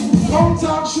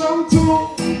 Contact Sham too.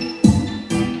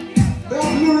 They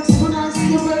have lyrics for nice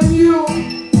to venue.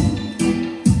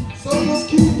 So just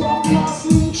keep on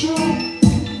passing through.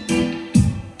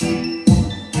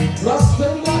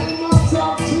 Rastenda in my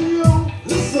talk to you.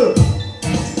 Listen.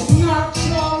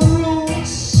 Natural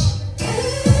roots.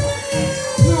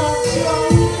 Natural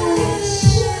roots.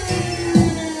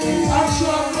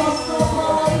 Actual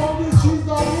Rastafari on the trees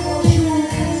that for sure.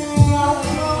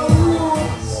 Natural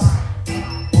roots.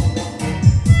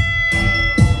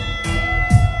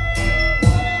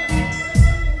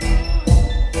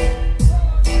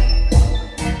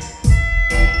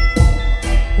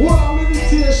 What a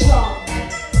meditation.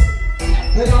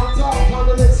 And I'll talk on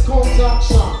the next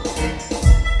contraction.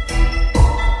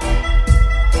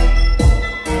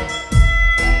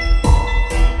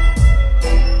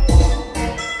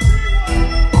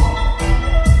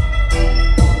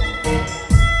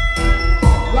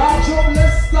 Large up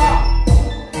Leicester.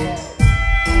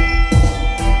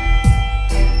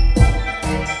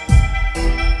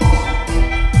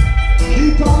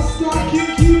 Keep on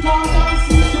stacking, keep on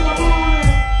dancing to the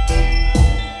morning.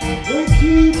 We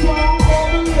keep on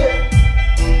bubbling.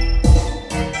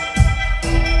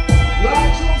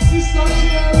 Large up Sister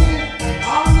Sherry.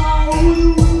 I know who you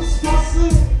will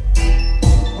passing.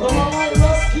 But I'm like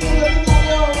rescue everybody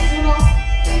else, you know.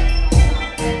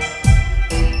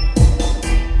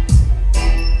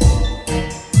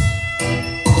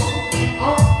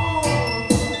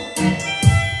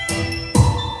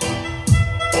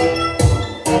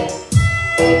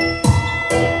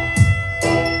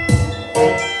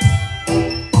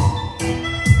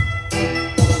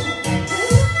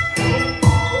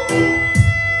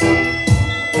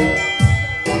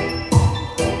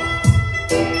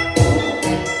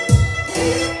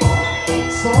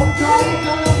 Sometimes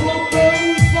I have no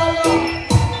burning fire.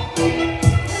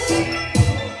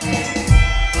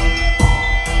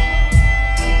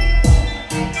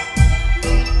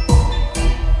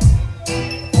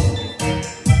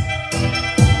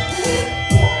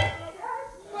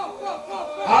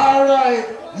 All right,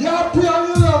 yeah, play on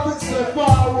your love, it's a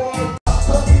forward.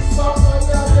 So this song when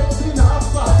you're getting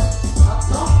after.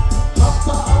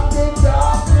 After and then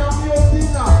dark, you're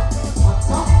getting after.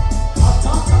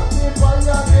 And then while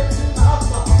you're getting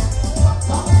after.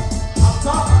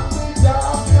 After and then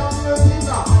dark, you're getting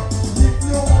after. If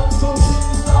you want to be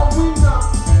a winner,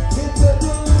 it's a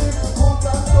live good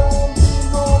and don't be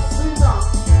no sinner.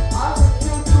 And if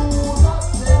you do not,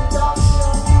 then dark,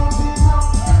 you're getting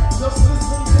after. Just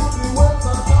listen to the words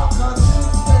and talk and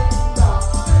she'll stand down.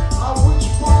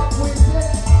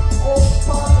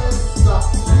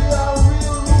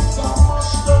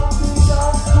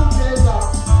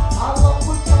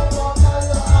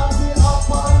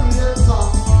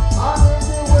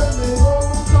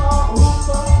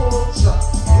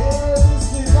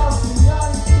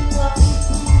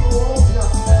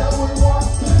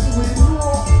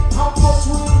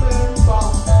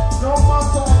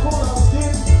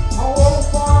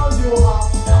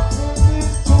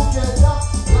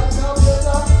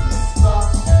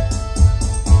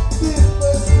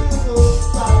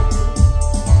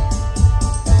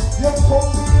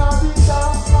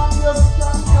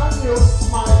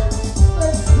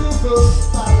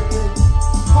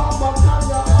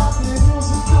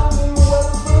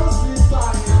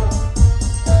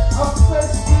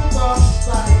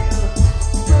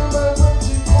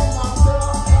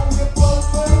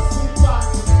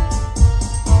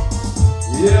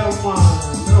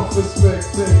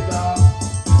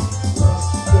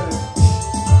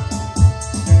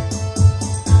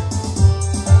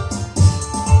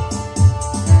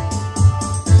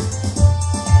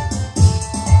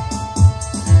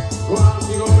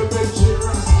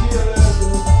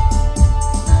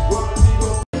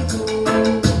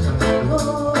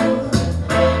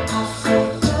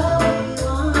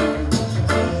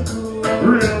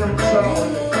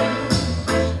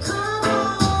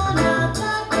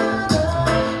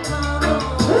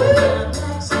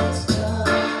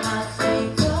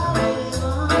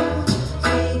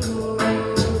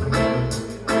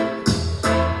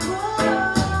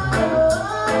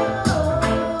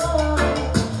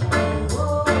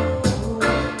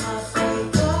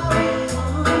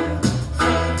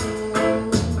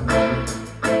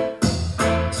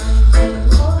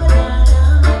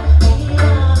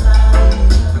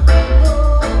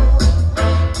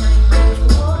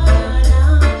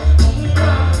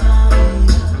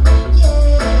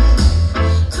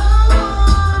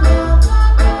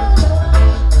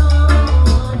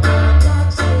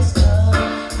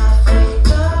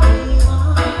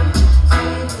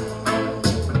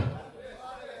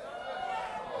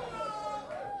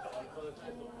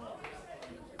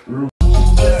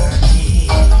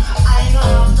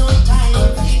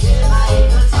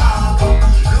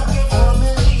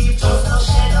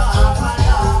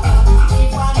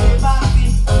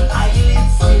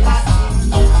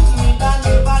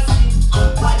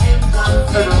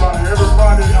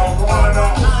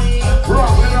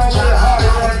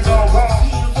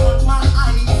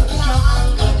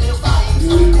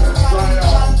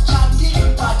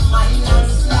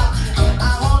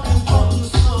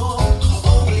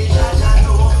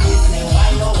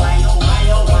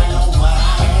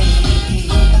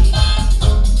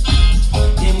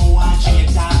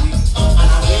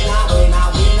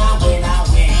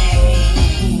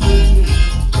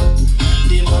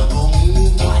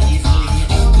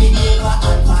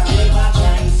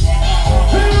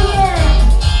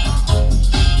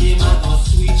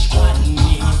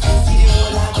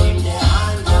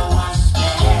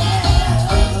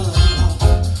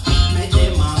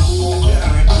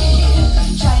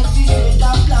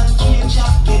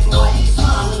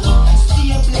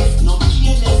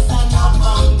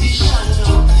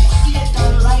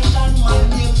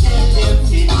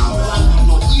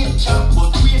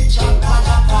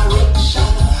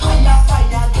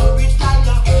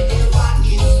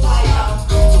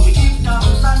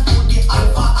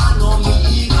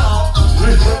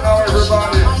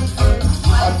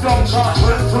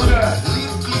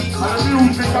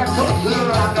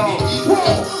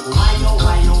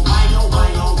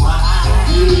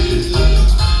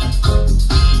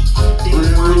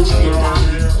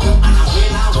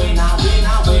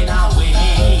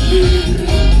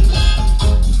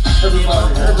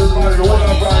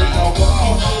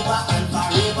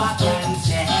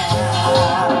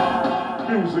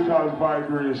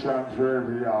 vibration for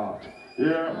every heart.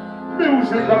 Yeah,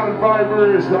 musical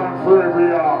vibration for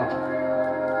every heart.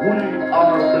 We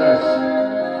are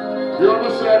blessed. You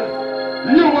understand?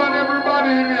 You and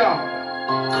everybody in here.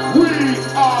 We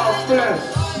are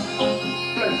blessed.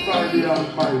 Blessed by the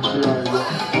Almighty.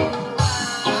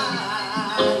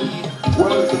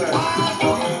 Well blessed.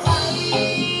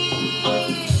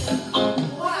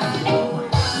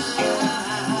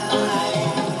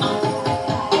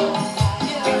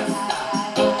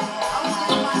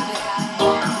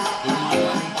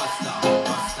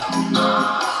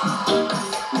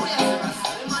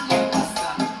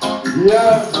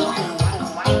 Yeah.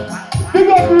 Big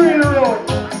up Green Road.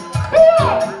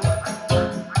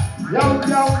 Yo,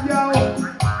 yo, yo.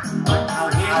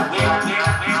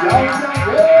 Yo, yo, yo.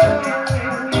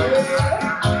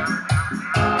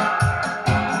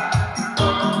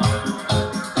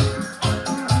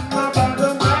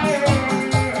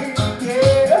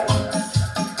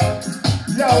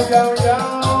 Yo, yo, yo.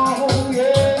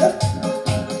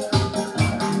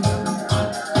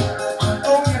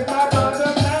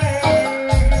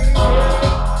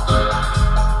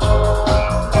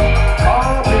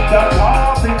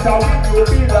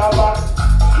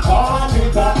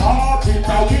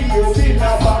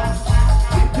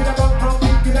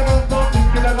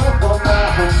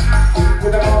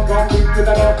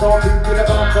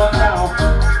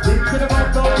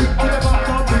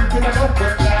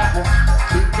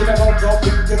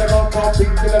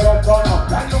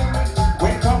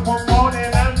 Wake up one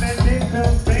morning and then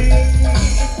little thing.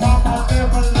 Mama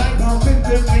never like no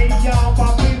mystery. Y'all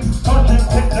popping,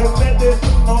 concentrate the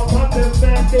medicine on what the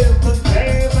bed is the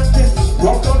same as this.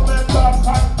 Rock on my back,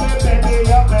 pack my baby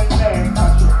up and neck.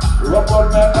 Rock on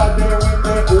my body with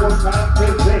the old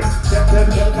fantasy. Set the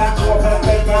back over,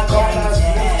 make my corner.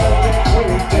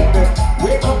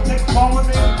 Wake up next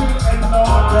morning to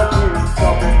another day.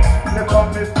 The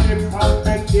promise is past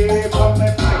the day from the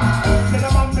place. Get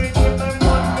them on me, give them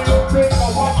one little bit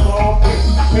of what more bit.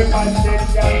 If I said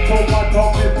yes, so what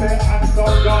of it, and so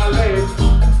darling.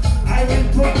 I will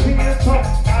put it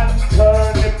up and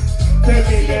turn it. Tell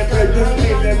me the pressure,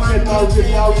 tell them it's all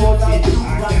without what I can.